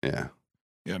 Yeah.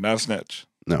 Yeah, not a snitch.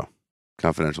 No.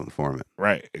 Confidential informant.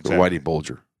 Right. The Exactly. Whitey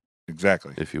Bulger,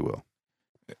 Exactly. if you will.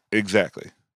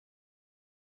 Exactly.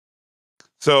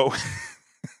 So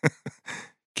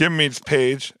Kim meets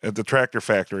Paige at the tractor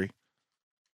factory,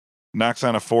 knocks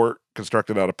on a fort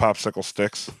constructed out of popsicle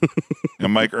sticks,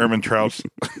 and Mike Ehrmantraut's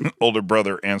older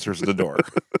brother answers the door.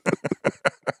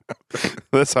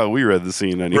 That's how we read the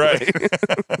scene anyway.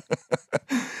 Right.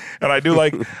 And I do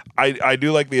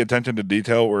like the attention to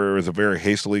detail where it was a very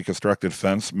hastily constructed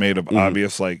fence made of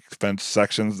obvious like fence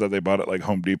sections that they bought at like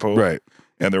Home Depot. Right.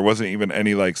 And there wasn't even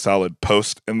any like solid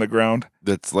post in the ground.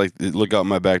 That's like, look out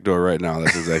my back door right now.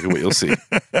 That's exactly what you'll see.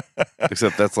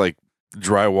 Except that's like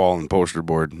drywall and poster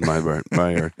board in my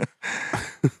yard.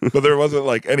 But there wasn't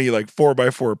like any like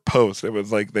 4x4 posts. It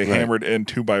was like they Right. hammered in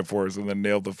 2x4s and then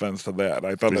nailed the fence to that.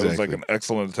 I thought that was like Exactly. an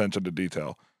excellent attention to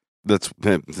detail. That's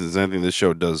anything this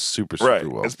show does super Right.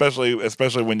 well. Especially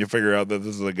when you figure out that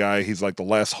this is a guy, he's like the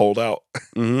last holdout.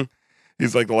 Mm-hmm.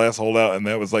 He's like the last holdout, and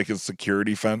that was like his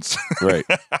security fence. Right.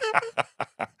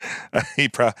 He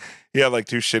had like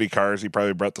 2 shitty cars. He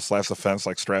probably brought the slats of fence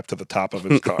like strapped to the top of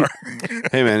his car.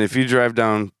 Hey man, if you drive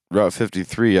down Route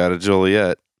 53 out of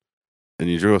Joliet and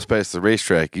you drove past the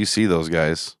racetrack, you see those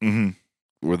guys Mm-hmm.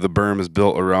 where the berm is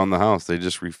built around the house. They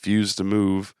just refuse to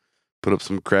move, put up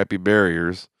some crappy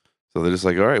barriers. So they're just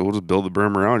like, all right, we'll just build the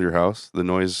berm around your house. The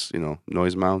noise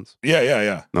mounds,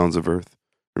 Yeah. mounds of earth.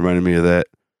 Reminded me of that.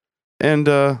 And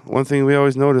one thing we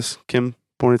always notice, Kim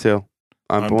ponytail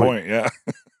on point. Yeah.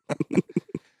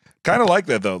 Kind of like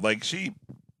that though. Like she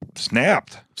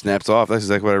snapped. Snaps off. That's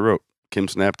exactly what I wrote. Kim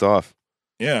snapped off.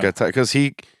 Yeah. Got tired because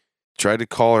he tried to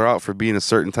call her out for being a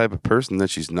certain type of person that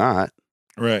she's not.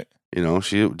 Right. You know,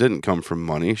 she didn't come from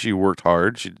money. She worked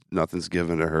hard. Nothing's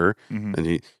given to her, Mhm. and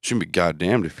he shouldn't be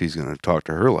goddamned if he's going to talk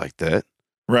to her like that.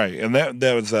 Right. And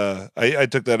that was I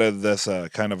took that as this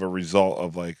kind of a result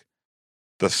of like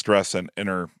the stress and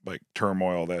inner like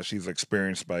turmoil that she's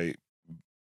experienced by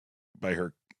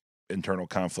her internal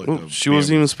conflict. Well, of she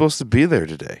wasn't being- even supposed to be there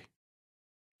today.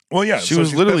 Well, yeah. She so was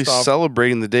she's literally pissed off.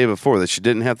 celebrating the day before that she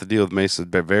didn't have to deal with Mesa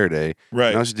Verde.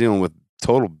 Right. Now she's dealing with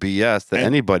total BS that And-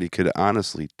 anybody could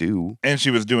honestly do. And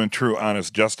she was doing true,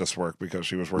 honest justice work because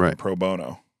she was working Right. pro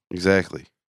bono. Exactly.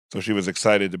 So she was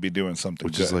excited to be doing something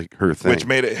Which good, is like her thing. which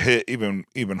made it hit even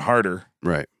harder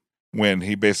right. when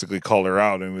he basically called her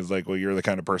out and was like, well, you're the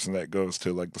kind of person that goes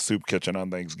to like the soup kitchen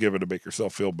on Thanksgiving to make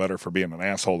yourself feel better for being an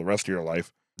asshole the rest of your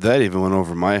life. That even went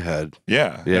over my head.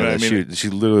 Yeah. Yeah, And I that mean, she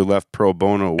literally left pro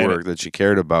bono And work that she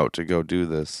cared about to go do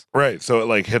this. right. So it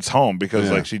like hits home because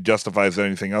Yeah. like she justifies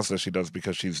anything else that she does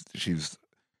because she's she's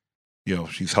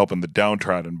helping the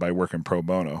downtrodden by working pro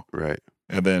bono. Right.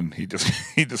 And then he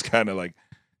just kind of like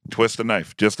twists the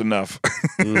knife just enough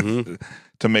Mhm.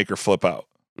 to make her flip out.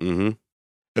 Mm-hmm.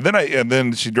 And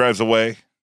then she drives away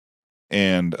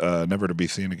and never to be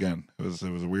seen again. It was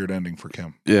a weird ending for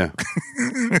Kim. Yeah.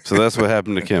 So that's what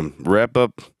happened to Kim. Wrap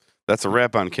up. That's a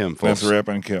wrap on Kim, folks. That's a wrap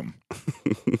on Kim.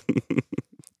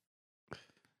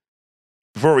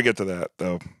 Before we get to that,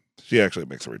 though, she actually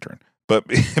makes a return. But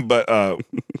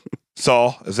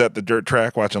Saul is at the dirt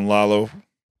track watching Lalo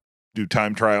do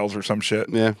time trials or some shit.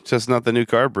 Yeah, just not the new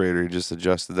carburetor. He just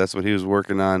adjusted. That's what he was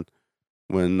working on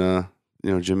when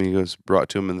Jimmy was brought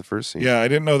to him in the first scene. Yeah, I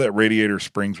didn't know that Radiator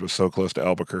Springs was so close to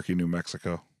Albuquerque, New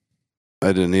Mexico. I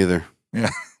didn't either. Yeah,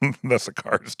 that's a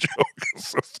Cars joke. It's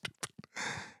so stupid.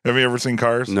 Have you ever seen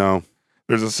Cars? No.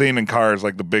 There's a scene in Cars,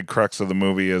 like the big crux of the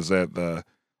movie is that the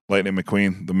Lightning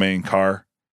McQueen, the main car,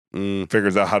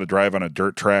 figures out how to drive on a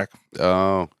dirt track.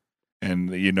 Oh.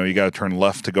 And, you got to turn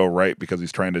left to go right because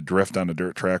he's trying to drift on a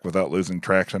dirt track without losing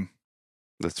traction.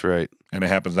 That's right. And it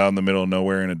happens out in the middle of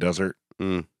nowhere in a desert,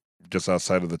 Mm. just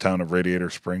outside of the town of Radiator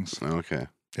Springs. Okay.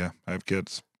 Yeah, I have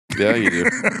kids. Yeah, you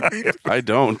do. I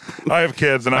don't. I have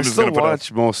kids, and I'm I just still going to put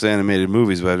watch most animated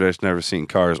movies, but I've just never seen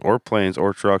cars or planes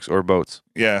or trucks or boats.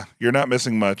 Yeah, you're not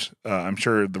missing much. I'm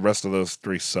sure the rest of those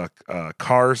three suck.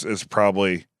 Cars is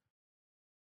probably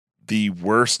the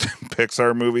worst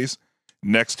Pixar movies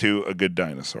next to A Good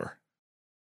Dinosaur.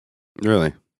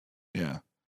 Really? Yeah.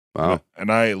 Wow.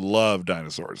 And I love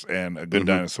dinosaurs, and A Good Mhm.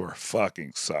 Dinosaur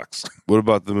fucking sucks. What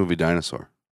about the movie Dinosaur?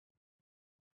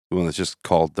 The one that's just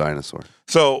called Dinosaur.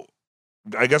 So,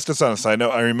 I guess just on a side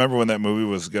note, I remember when that movie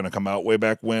was going to come out way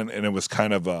back when, and it was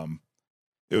kind of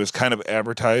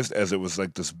advertised as it was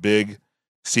like this big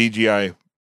CGI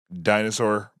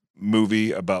dinosaur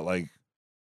movie about like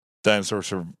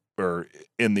dinosaurs or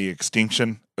in the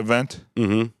extinction event.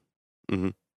 Mm-hmm.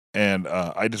 And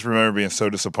I just remember being so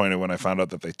disappointed when I found out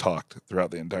that they talked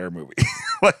throughout the entire movie.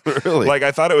 Really? Like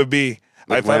I thought it would be.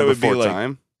 Like I thought Land it would be Before like,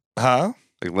 Time? huh?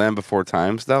 Like Land Before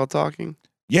Time style talking?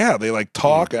 Yeah, they like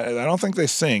talk. I don't think they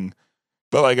sing,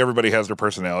 but like everybody has their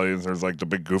personalities. There's like the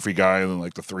big goofy guy and then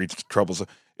like the three troubles.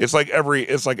 It's like every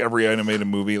animated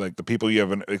movie. Like the people you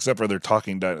have, except for they're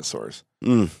talking dinosaurs,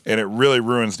 Mm. and it really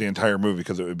ruins the entire movie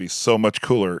because it would be so much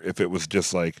cooler if it was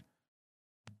just like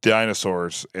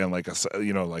dinosaurs and like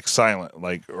like silent,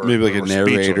 like or Maybe like a or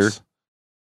narrator. speechless.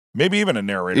 Maybe even a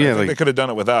narrator. Yeah, I think like- they could have done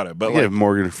it without it, but Yeah, like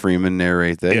Morgan Freeman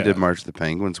narrate that. Yeah. He did March of the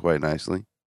Penguins quite nicely.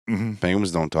 mhm,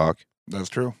 Penguins don't talk. that's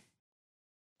true.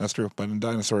 That's true. But in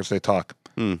dinosaurs, they talk,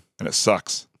 Hmm. and it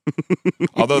sucks.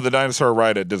 Although the dinosaur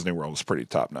ride at Disney World was pretty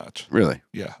top notch. Really?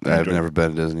 Yeah, I've enjoyed it. never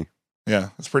been to Disney. Yeah,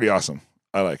 it's pretty awesome.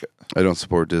 I like it. I don't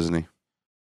support Disney.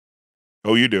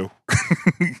 Oh, you do.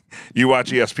 You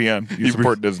watch ESPN. You You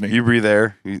support Disney. You breathe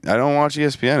air. I don't watch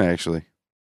ESPN, actually.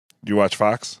 You watch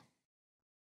Fox?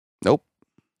 Nope.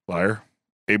 Liar.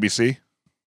 ABC?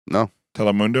 No.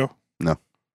 Telemundo? No.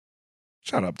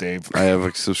 Shut up, Dave. I have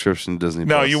a subscription to Disney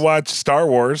No, Plus. you watch Star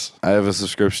Wars. I have a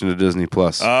subscription to Disney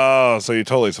Plus. Oh, so you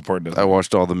totally support Disney. I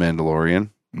watched all the Mandalorian.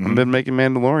 Mhm. I've been making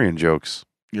Mandalorian jokes.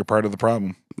 You're part of the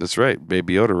problem. That's right.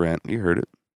 Baby Yoda rant. You heard it.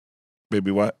 Baby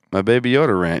what? My Baby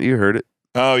Yoda rant. You heard it.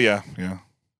 Oh, yeah, yeah.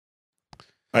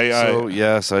 So,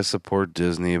 yes, I support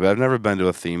Disney, but I've never been to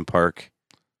a theme park.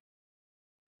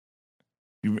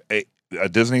 A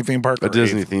Disney theme park? A or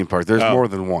Disney theme park. There's Oh. more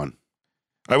than one.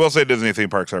 I will say Disney theme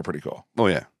parks are pretty cool. Oh,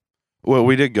 yeah. Well,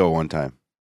 we did go one time.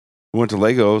 We went to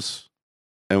Legos,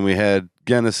 and we had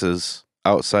Guinnesses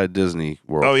outside Disney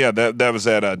World. Oh, yeah, that was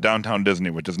at downtown Disney,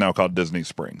 which is now called Disney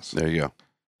Springs. There you go.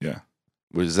 Yeah.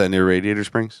 Was that near Radiator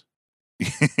Springs?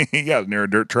 Yeah, near a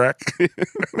dirt track.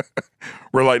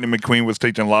 Where Lightning McQueen was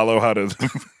teaching Lalo how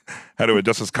to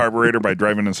adjust his carburetor by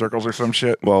driving in circles or some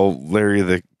shit. Well, Larry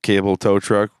the cable tow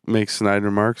truck makes snide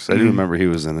remarks. I do Mhm. remember he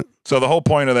was in it. So the whole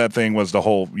point of that thing was the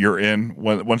whole you're in.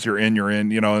 Once you're in, you're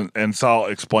in. And Saul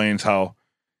explains how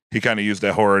he kind of used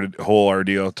that whole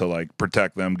ordeal to like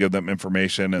protect them, give them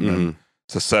information, and then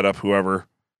to set up whoever,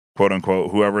 quote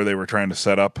unquote, whoever they were trying to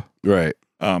set up. Right.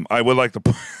 I would like to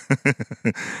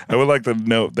I would like to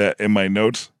note that in my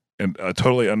notes, and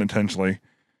totally unintentionally,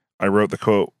 I wrote the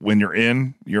quote, "When you're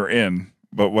in, you're in."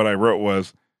 But what I wrote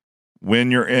was, "When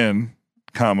you're in,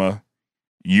 comma,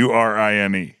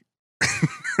 URINE."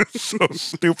 So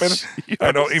stupid.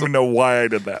 I don't even know why I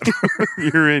did that.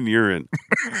 You're in.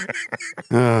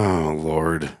 Oh,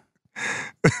 Lord.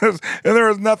 And there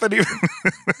was nothing even.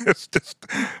 It's just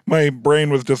my brain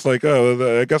was just like,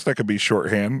 oh, I guess that could be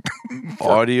shorthand.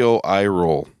 Audio eye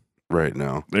roll right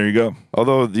now. There you go.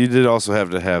 Although you did also have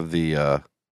to have the,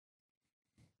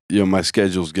 my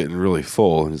schedule's getting really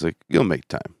full, and he's like, "You'll make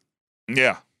time."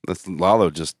 Yeah, That's Lalo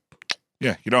just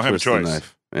yeah. You don't have a twists the choice.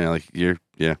 knife. Yeah, like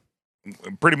yeah,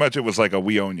 Pretty much, it was like a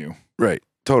we own you, right,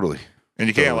 totally. and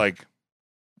you can't Totally. like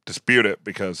dispute it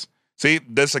because see,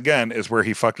 this again is where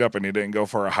he fucked up and he didn't go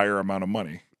for a higher amount of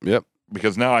money Yep.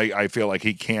 because now I feel like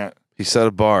he can't. He set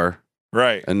a bar,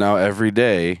 Right. and now every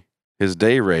day his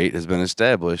day rate has been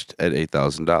established at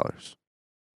 $8,000.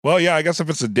 Well, yeah. I guess if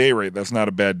it's a day rate, that's not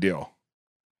a bad deal.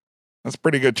 That's a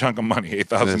pretty good chunk of money.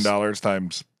 $8,000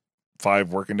 times 5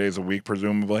 working days a week,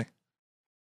 presumably.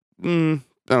 I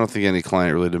don't think any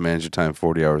client really demands your time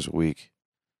 40 hours a week.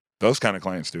 Those kind of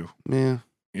clients do. Yeah,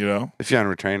 You know. if you're on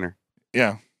retainer.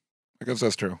 Yeah. I guess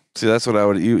that's true. See, that's what I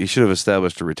would. You should have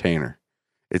established a retainer.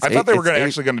 It's I thought they were it's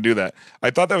actually going to do that.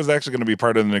 I thought that was actually going to be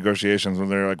part of the negotiations when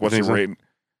they're like, "What's the think so? rate?"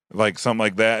 Like something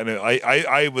like that. And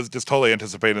I was just totally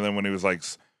anticipating them when he was like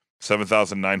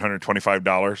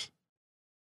 $7,925,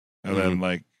 and then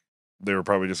like they were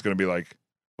probably just going to be like,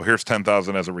 "Well, here's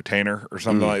 $10,000 as a retainer or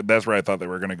something like." That's where I thought they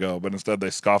were going to go, but instead they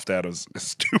scoffed at his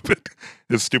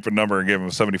stupid number and gave him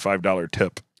a $75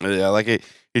 tip. Yeah, like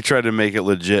he tried to make it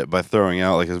legit by throwing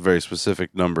out like a very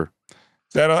specific number.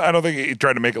 See, I don't think he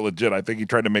tried to make it legit. I think he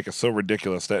tried to make it so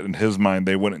ridiculous that in his mind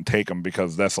they wouldn't take him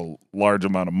because that's a large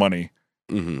amount of money.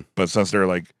 Mm-hmm. But since they're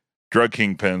like drug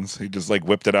kingpins, he just like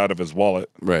whipped it out of his wallet.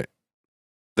 Right.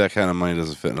 That kind of money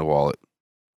doesn't fit in a wallet.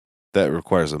 That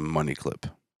requires a money clip.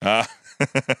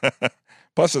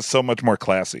 Plus, it's so much more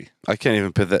classy. I can't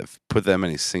even put that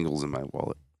many singles in my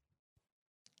wallet.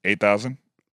 8,000.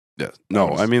 Yeah.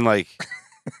 No, I mean like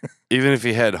even if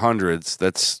he had hundreds,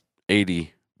 that's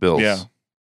 80 bills. Yeah.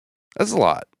 That's a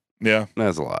lot. Yeah,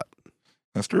 That's a lot.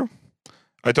 that's true.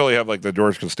 I totally have like the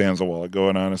George Costanza wallet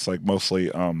going on. It's like mostly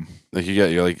Like you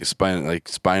got your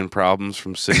spine problems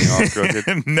from sitting off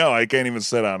crooked. no, I can't even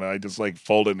sit on it. I just like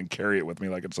fold it and carry it with me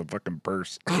like it's a fucking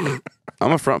purse. I'm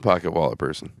a front pocket wallet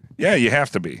person. Yeah, you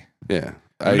have to be. Yeah.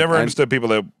 I've never understood people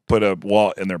that put a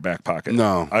wallet in their back pocket.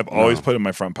 No. I've always no. put it in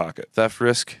my front pocket. Theft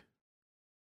risk,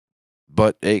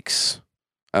 butt aches.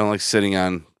 I don't like sitting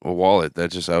on a wallet. I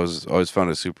always found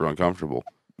it super uncomfortable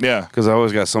Yeah, because I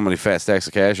always got so many fat stacks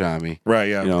of cash on me. right.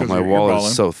 Yeah, You know, because my you're wallet balling.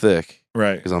 is so thick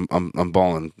right. because I'm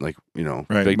balling like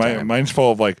Right. big time. Mine's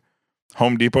full of like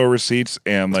Home Depot receipts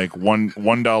and like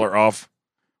 $1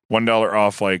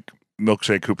 off like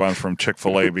milkshake coupons from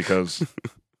Chick-fil-A because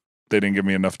they didn't give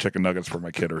me enough chicken nuggets for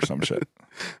my kid or some shit.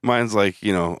 Mine's like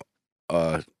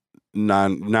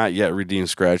not yet redeemed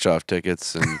scratch off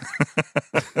tickets and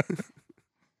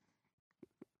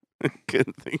I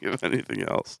couldn't think of anything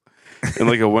else. And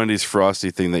like a Wendy's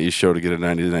Frosty thing that you show to get a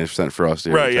 99% Frosty.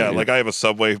 every Right, yeah. time, Like I have a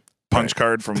Subway punch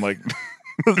card from like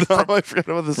No, I forgot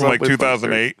about the from like Subway punch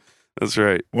 2008. card. That's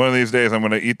right. One of these days I'm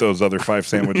going to eat those other 5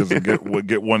 sandwiches and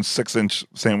get one 6-inch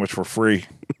sandwich for free.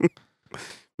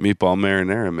 Meatball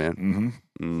marinara, man.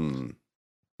 Hmm. Mm.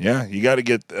 Yeah, you got to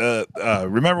get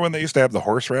remember when they used to have the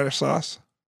horseradish sauce?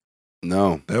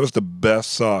 No, That was the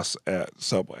best sauce at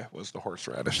Subway, was the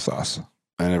horseradish sauce.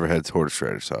 I never had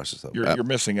horseradish sauces though. You're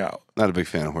missing out. Not a big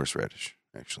fan of horseradish,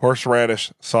 actually.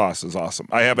 Horseradish sauce is awesome.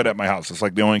 I have it at my house. It's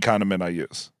like the only condiment I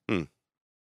use.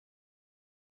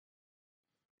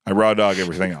 I raw dog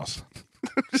everything else.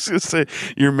 I'm just gonna say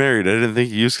you're married. I didn't think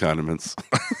you used condiments.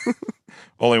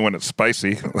 Only when it's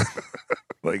spicy,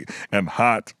 like and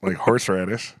hot, like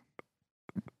horseradish.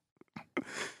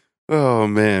 Oh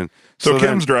man. So then-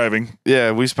 Kim's driving.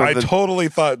 Yeah, we spent. I totally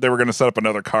thought they were going to set up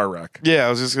another car wreck. Yeah, I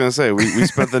was just gonna say we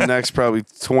spent the next probably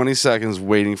 20 seconds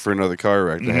waiting for another car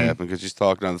wreck to Mhm. happen because she's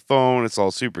talking on the phone. It's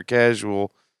all super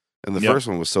casual, and the Yep. first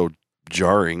one was so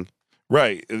jarring.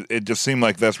 Right. It just seemed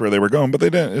like that's where they were going, but they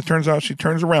didn't. It turns out she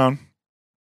turns around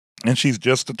and she's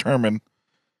just determined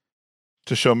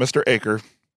to show Mr. Aker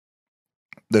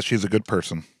that she's a good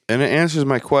person. And it answers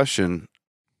my question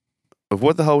of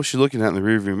what the hell was she looking at in the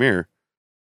rearview mirror?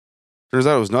 Turns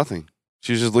out it was nothing.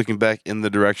 She was just looking back in the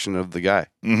direction of the guy.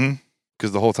 Mm-hmm.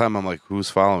 Because the whole time I'm like, who's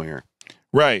following her?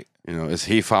 Right. Is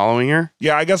he following her?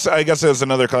 Yeah, I guess it's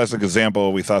another classic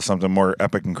example. We thought something more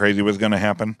epic and crazy was going to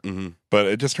happen, Mm-hmm. but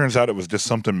it just turns out it was just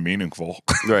something meaningful.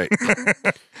 Right.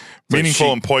 Meaningful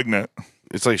she- and poignant.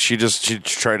 It's like she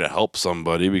tried to help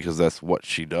somebody because that's what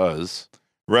she does.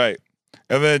 Right.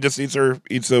 And then it just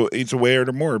eats away at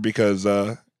her more because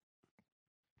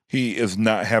he is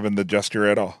not having the gesture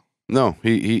at all. No,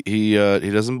 he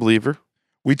doesn't believe her.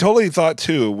 We totally thought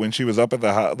too when she was up at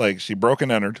the house, like she broke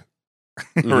and entered,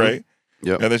 Mhm. right?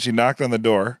 Yep. And then she knocked on the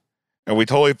door, and we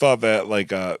totally thought that like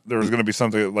there was going to be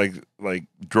something that, like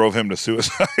drove him to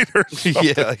suicide or something.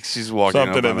 Yeah, like she's walking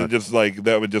Something up on and it just like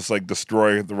that would just like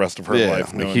destroy the rest of her life.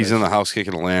 like knowing he's that in the house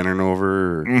kicking a lantern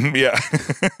over. Or... Mhm, yeah.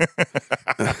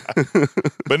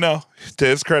 But no, to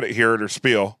his credit, he heard her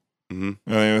spiel. Mhm.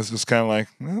 I mean, it was just kind of like,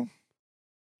 well,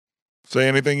 say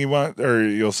anything you want, or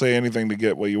you'll say anything to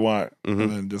get what you want, Mhm.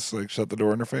 and then just like shut the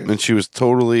door in her face. And she was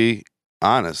totally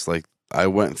honest. Like, I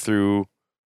went through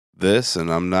this,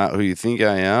 and I'm not who you think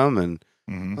I am, and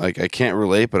Mhm. like I can't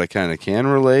relate, but I kind of can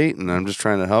relate, and I'm just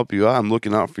trying to help you out. I'm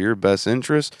looking out for your best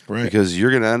interest Right. because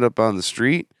you're gonna end up on the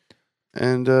street,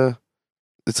 and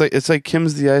it's like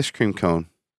Kim's the ice cream cone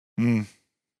Mm.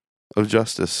 of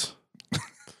justice.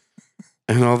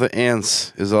 And all the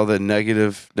ants is all that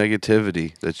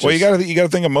negativity. That's just Well, you gotta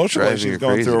think emotionally. driving She's her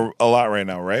going crazy. through a lot right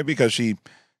now, right? Because she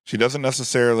isn't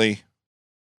necessarily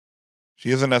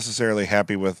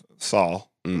happy with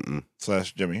Saul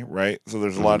 / Jimmy, right? So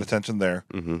there's a lot of tension there.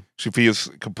 Mm-hmm. She feels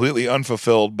completely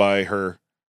unfulfilled by her,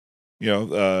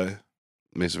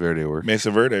 Mesa Verde work. Mesa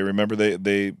Verde. Remember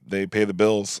they pay the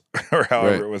bills or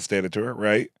however it was stated to her,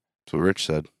 right? That's what Rich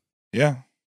said. Yeah,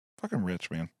 fucking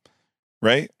rich man,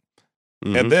 right?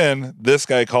 Mhm. And then this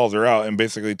guy calls her out and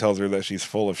basically tells her that she's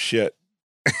full of shit.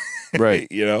 Right.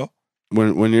 You know?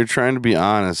 When you're trying to be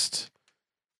honest,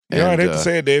 I'd hate and, to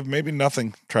say it, Dave. Maybe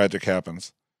nothing tragic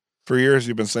happens. For years,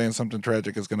 you've been saying something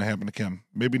tragic is going to happen to Kim.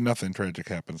 Maybe nothing tragic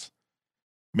happens.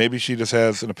 Maybe she just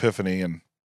has an epiphany and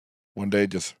one day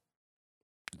just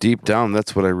deep down,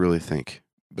 that's what I really think.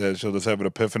 that she'll just have an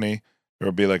epiphany.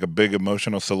 There'll be like a big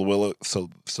emotional soliloquy.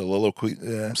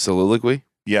 Soliloquy?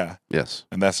 Yeah. Yes.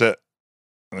 And that's it.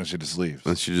 And then she just leaves.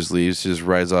 And she just leaves. She just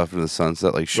rides off into the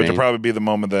sunset like Shane. Which will probably be the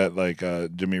moment that like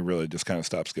Jimmy really just kind of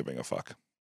stops giving a fuck.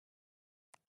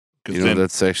 You know,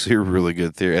 that's actually a really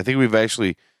good theory. I think we've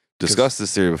actually discussed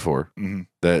this theory before. Mhm.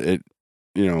 That it,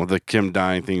 the Kim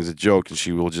dying thing is a joke and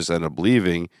she will just end up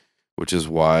leaving, which is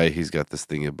why he's got this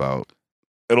thing about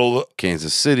it'll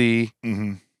Kansas City,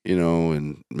 mhm.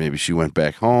 And maybe she went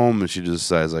back home and she just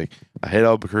decides like, I hate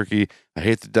Albuquerque. I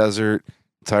hate the desert.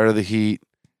 I'm tired of the heat.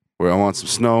 Where I want some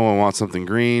snow, I want something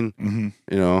green. Mhm.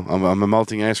 I'm a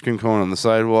melting ice cream cone on the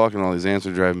sidewalk, and all these ants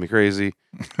are driving me crazy.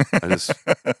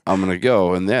 I'm gonna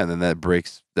go, and then that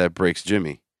breaks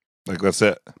Jimmy. Like that's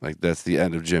it. Like that's the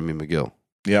end of Jimmy McGill.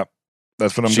 Yep.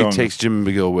 That's what I'm She going takes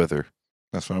Jimmy McGill with her,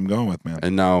 That's what I'm going with, man.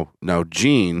 and now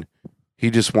Gene,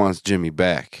 he just wants Jimmy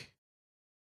back,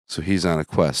 so he's on a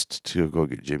quest to go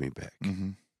get Jimmy back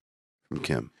Mhm. from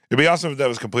Kim. It'd be awesome if that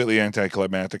was completely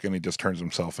anticlimactic and he just turns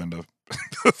himself into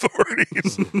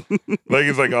authorities. Like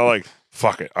he's like,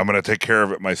 fuck it, I'm gonna take care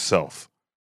of it myself.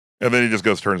 And then he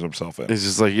just turns himself in. It's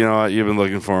just like, you know what, you've been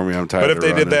looking for me. I'm tired. But if of they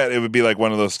did running. that, it would be like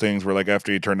one of those things where like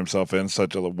after he turned himself in,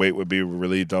 such a weight would be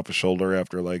relieved off his shoulder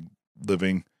after like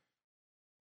living,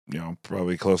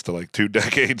 probably close to like 2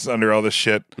 decades under all this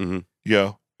shit. Mhm.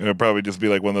 Yeah. It'd probably just be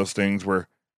like one of those things where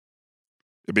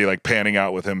it'd be like panning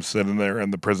out with him sitting there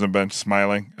on the prison bench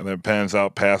smiling, and then pans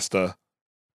out past the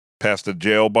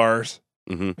jail bars.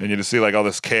 Mhm. And you just see like all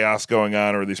this chaos going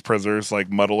on, or these prisoners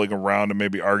like muddling around and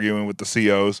maybe arguing with the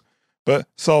COs. But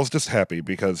Saul's just happy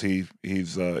because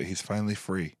he's finally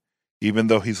free. Even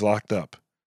though he's locked up,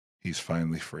 he's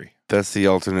finally free. That's the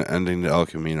alternate ending to El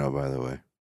Camino, by the way.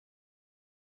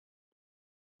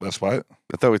 That's what?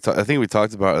 I think we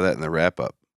talked about that in the wrap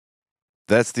up.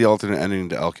 That's the alternate ending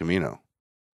to El Camino.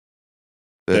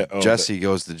 That Jesse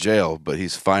goes to jail, but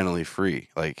he's finally free.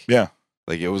 Like, yeah,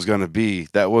 like it was gonna be.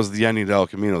 That was the ending to El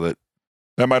Camino.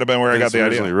 That might have been where I got the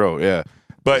idea. Originally wrote, yeah.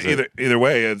 But either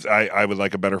way, I would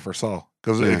like it better for Saul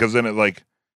because then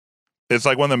it's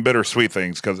like one of them bittersweet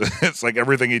things because it's like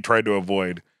everything he tried to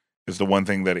avoid is the one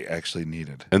thing that he actually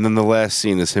needed. And then the last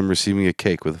scene is him receiving a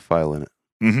cake with a file in it.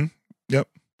 Mm-hmm. Yep.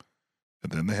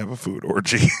 And then they have a food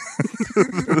orgy.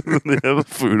 They have a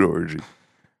food orgy.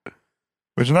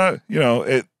 Which not,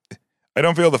 it. I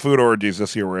don't feel the food orgies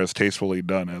this year were as tastefully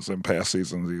done as in past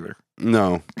seasons either.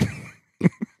 No.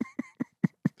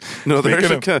 No, they're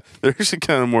actually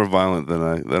kind of more violent than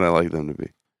I like them to be.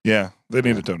 Yeah, they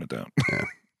need to tone it down.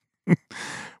 Yeah.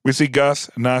 We see Gus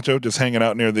and Nacho just hanging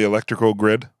out near the electrical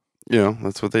grid.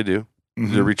 That's what they do.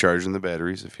 Mm-hmm. They're recharging the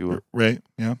batteries, if you will. Right.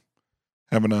 Yeah.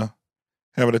 Having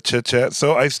a chit chat.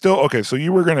 So so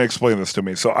you were going to explain this to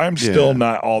me. So I'm still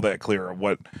not all that clear of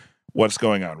what's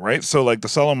going on, right? So like the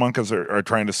Salamancas are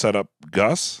trying to set up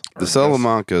Gus. The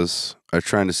Salamancas are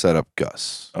trying to set up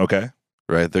Gus. Okay.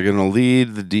 Right. They're going to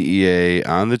lead the DEA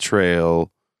on the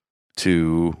trail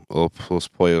to Los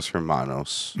Pollos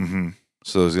Hermanos. Mm-hmm.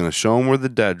 So he's going to show them where the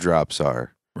dead drops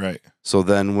are. Right. So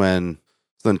then when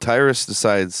Tyrus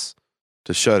decides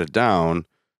to shut it down,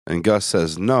 and Gus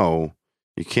says no,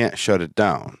 you can't shut it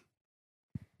down.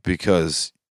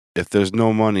 Because if there's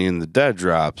no money in the dead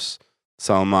drops,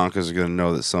 Salamancas are going to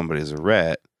know that somebody's a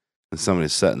rat and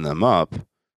somebody's setting them up,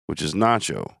 which is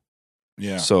Nacho.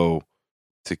 Yeah. So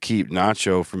to keep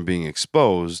Nacho from being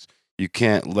exposed, you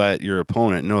can't let your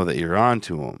opponent know that you're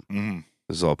onto him. Mm-hmm.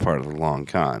 This is all part of the long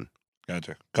con.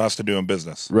 Gotcha. Cost of doing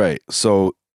business. Right.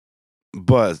 So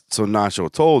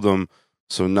Nacho told him,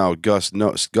 so now Gus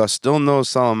still knows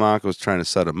Salamanca was trying to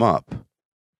set him up.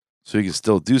 So he can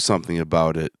still do something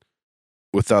about it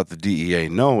without the DEA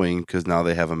knowing, because now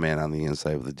they have a man on the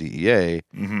inside of the DEA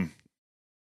Mm-hmm.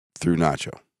 through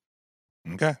Nacho.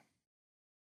 Okay.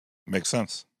 Makes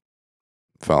sense.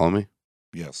 Follow me?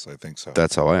 Yes, I think so.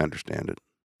 That's how I understand it.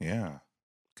 Yeah.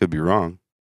 Could be wrong.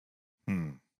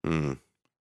 Well,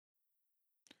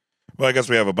 I guess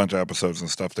we have a bunch of episodes and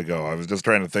stuff to go. I was just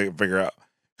trying to figure out,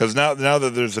 because now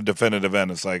that there's a definitive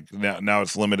end, it's like now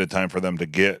it's limited time for them to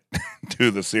get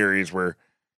to the series where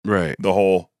Right. the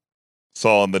whole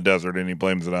Saul in the desert and he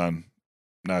blames it on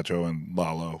Nacho and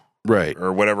Lalo Right.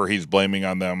 or whatever he's blaming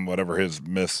on them, whatever his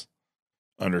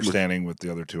misunderstanding with the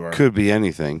other two are. Could be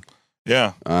anything,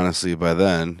 Yeah. honestly, by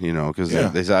then, because Yeah.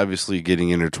 they're obviously getting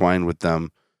intertwined with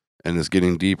them and it's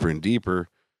getting deeper and deeper.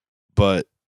 But,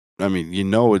 I mean,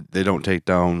 they don't take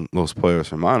down Los Pollos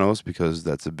Hermanos because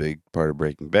that's a big part of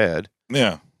Breaking Bad.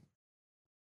 Yeah.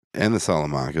 And the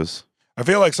Salamancas. I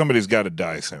feel like somebody's got to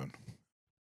die soon.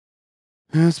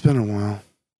 It's been a while.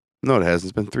 No, it hasn't.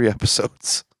 It's been 3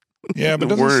 episodes. Yeah, but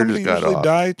doesn't Werner somebody just got usually off.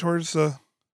 die towards the...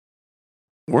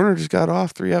 Werner just got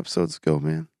off 3 episodes ago,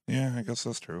 man. Yeah, I guess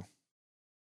that's true.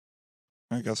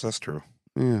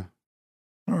 Yeah.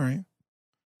 All right.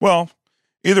 Well,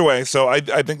 either way, so I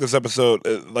think this episode,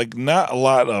 like, not a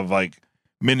lot of like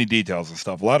mini details and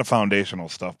stuff, a lot of foundational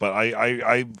stuff, but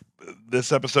I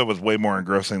this episode was way more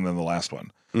engrossing than the last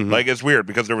one. Mhm. Like, it's weird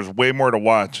because there was way more to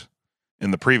watch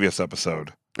in the previous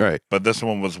episode, Right. but this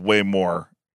one was way more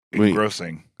Wait.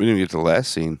 engrossing. We didn't get to the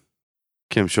last scene.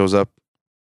 Kim shows up.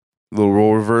 Little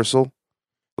role reversal.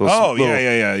 Yeah.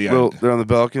 They're on the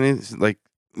balcony. Like,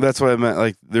 that's what I meant.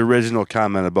 Like, the original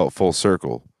comment about full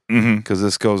circle. Mm-hmm. Because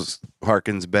this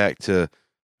harkens back to,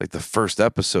 like, the first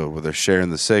episode where they're sharing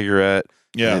the cigarette.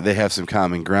 Yeah. They have some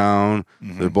common ground.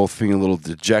 Mhm. They're both feeling a little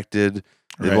dejected.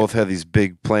 They Right. both had these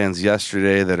big plans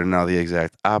yesterday that are now the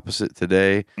exact opposite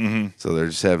today. Mm-hmm. So they're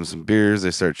just having some beers.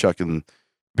 They start chucking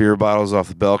beer bottles off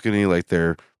the balcony like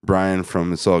they're Brian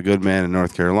from It's All Good Man in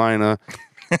North Carolina.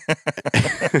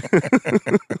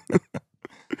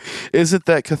 Is it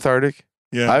that cathartic?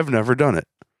 Yeah. I've never done it.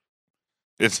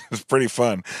 It's pretty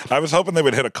fun. I was hoping they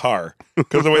would hit a car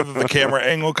because the way that the camera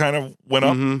angle kind of went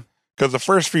up. Mhm. Because the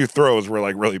first few throws were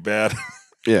like really bad.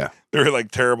 Yeah. They were like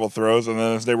terrible throws. And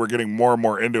then as they were getting more and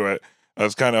more into it, I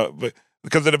was kind of,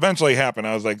 because it eventually happened,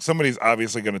 I was like, somebody's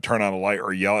obviously going to turn on a light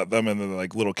or yell at them. And then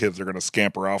like little kids are going to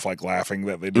scamper off like laughing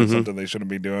that they did Mhm. something they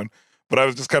shouldn't be doing. But I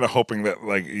was just kind of hoping that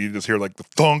like you just hear like the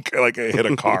thunk, like it hit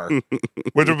a car,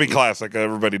 which would be classic.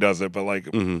 Everybody does it. But like,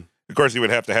 Mhm. of course, you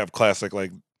would have to have classic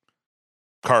like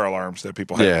car alarms that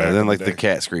people had. Yeah. back And then in like the day.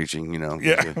 cat screeching,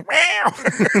 Yeah.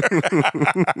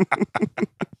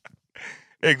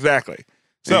 Exactly.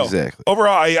 So Exactly.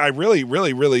 overall, I really,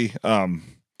 really, really,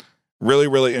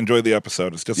 really enjoyed the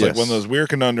episode. It's just like one of Yes. those weird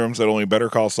conundrums that only Better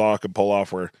Call Saul could pull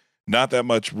off, where not that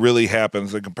much really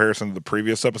happens in comparison to the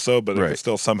previous episode, but it Right. can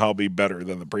still somehow be better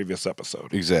than the previous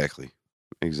episode. Exactly.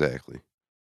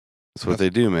 That's what they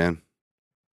do, man.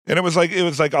 And it was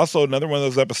like also another one of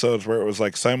those episodes where it was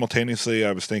like simultaneously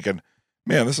I was thinking,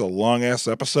 man, this is a long ass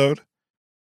episode.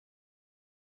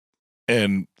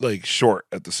 And like short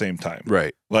at the same time.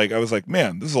 Right. Like I was like,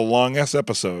 man, this is a long ass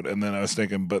episode. And then I was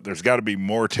thinking, but there's got to be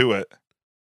more to it.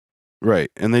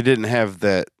 Right. And they didn't have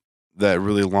that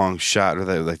really long shot or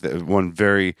that one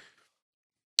very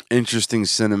interesting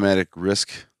cinematic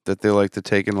risk that they like to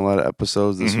take in a lot of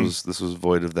episodes. This Mhm. was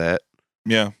void of that.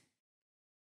 Yeah.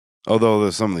 Although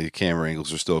some of the camera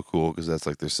angles are still cool because that's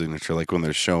like their signature. Like when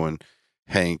they're showing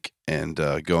Hank and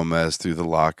Gomez through the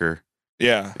locker,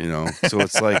 Yeah. So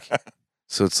it's like,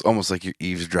 so it's almost like you're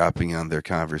eavesdropping on their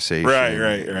conversation. Right.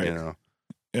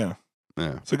 Yeah.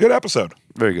 It's a good episode.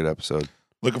 Very good episode.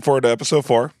 Looking forward to episode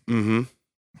 4. Mm-hmm.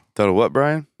 Thought of what,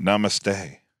 Brian?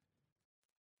 Namaste.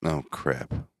 Oh,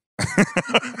 crap.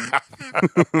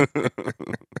 They're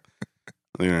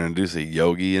going to introduce a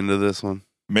yogi into this one.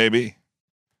 Maybe.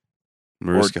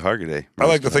 Mariska Hargitay. I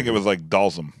like to think it was like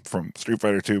Dalsum from Street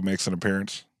Fighter 2 makes an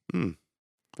appearance.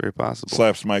 Very possible.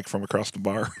 Slaps Mike from across the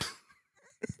bar.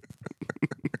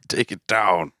 Take it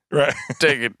down. Right.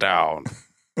 Take it down.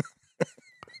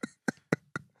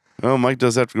 Oh, Mike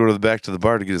does have to go to the back to the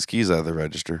bar to get his keys out of the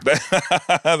register.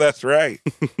 That's right.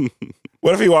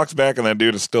 What if he walks back and that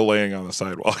dude is still laying on the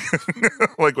sidewalk,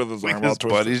 like with his arm all His twisted?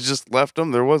 buddies just left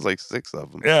him. There was like 6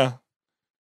 of them. Yeah.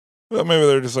 Well, maybe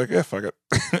they're just like, yeah, fuck it.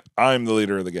 I'm the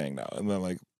leader of the gang now. And then,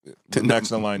 like, the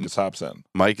next in line just hops in.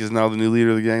 Mike is now the new leader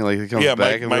of the gang. Like he comes Yeah,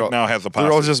 back Mike and now has the posse.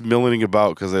 they're all just milling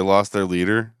about because they lost their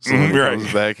leader. So when he Right.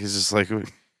 comes back, he's just like,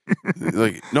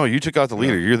 no, you took out the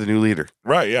leader. You're the new leader.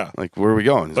 Right, yeah. Like, where are we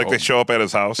going? He's Like all, they show up at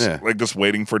his house, Yeah. like just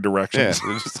waiting for yeah, directions,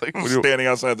 they're just like, standing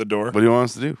outside the door. what do you want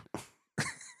us to do?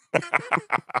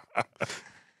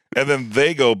 And then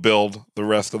they go build the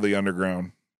rest of the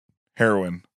underground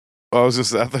heroin. I was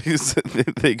just, I thought you said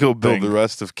they go build Thing. the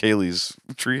rest of Kaylee's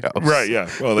treehouse. Right, yeah.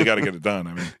 Well, they got to get it done.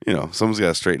 I mean, You know, someone's got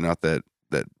to straighten out that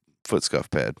foot scuff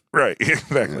pad. right,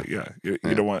 exactly. Yeah. You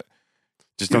Yeah. don't want,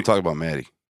 Just don't talk about Maddie.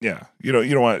 yeah, you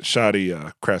don't want shoddy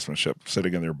craftsmanship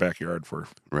sitting in their backyard for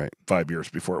Right. 5 years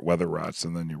before it weather rots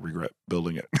and then you regret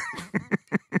building it.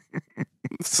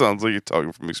 Sounds like you're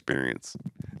talking from experience.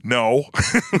 No.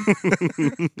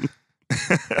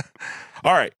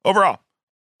 All right. Overall,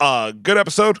 good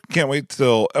episode. Can't wait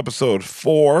till episode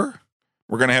 4.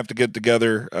 We're going to have to get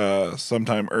together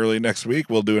sometime early next week.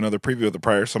 We'll do another preview of the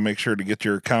prior, so make sure to get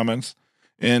your comments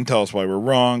in. Tell us why we're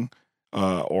wrong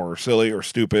or silly or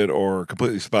stupid or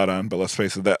completely spot on. But let's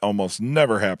face it, that almost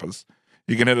never happens.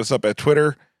 You can hit us up at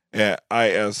Twitter at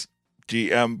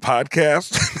ISGM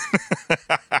Podcast.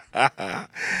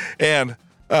 And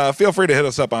feel free to hit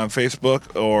us up on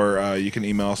Facebook, or you can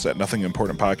email us at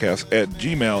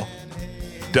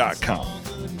nothingimportantpodcast@gmail.com.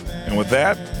 And with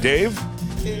that, Dave,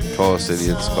 Call us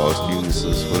idiots, call us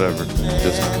geniuses, whatever.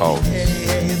 Just call us.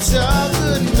 It's all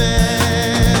good,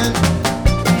 man.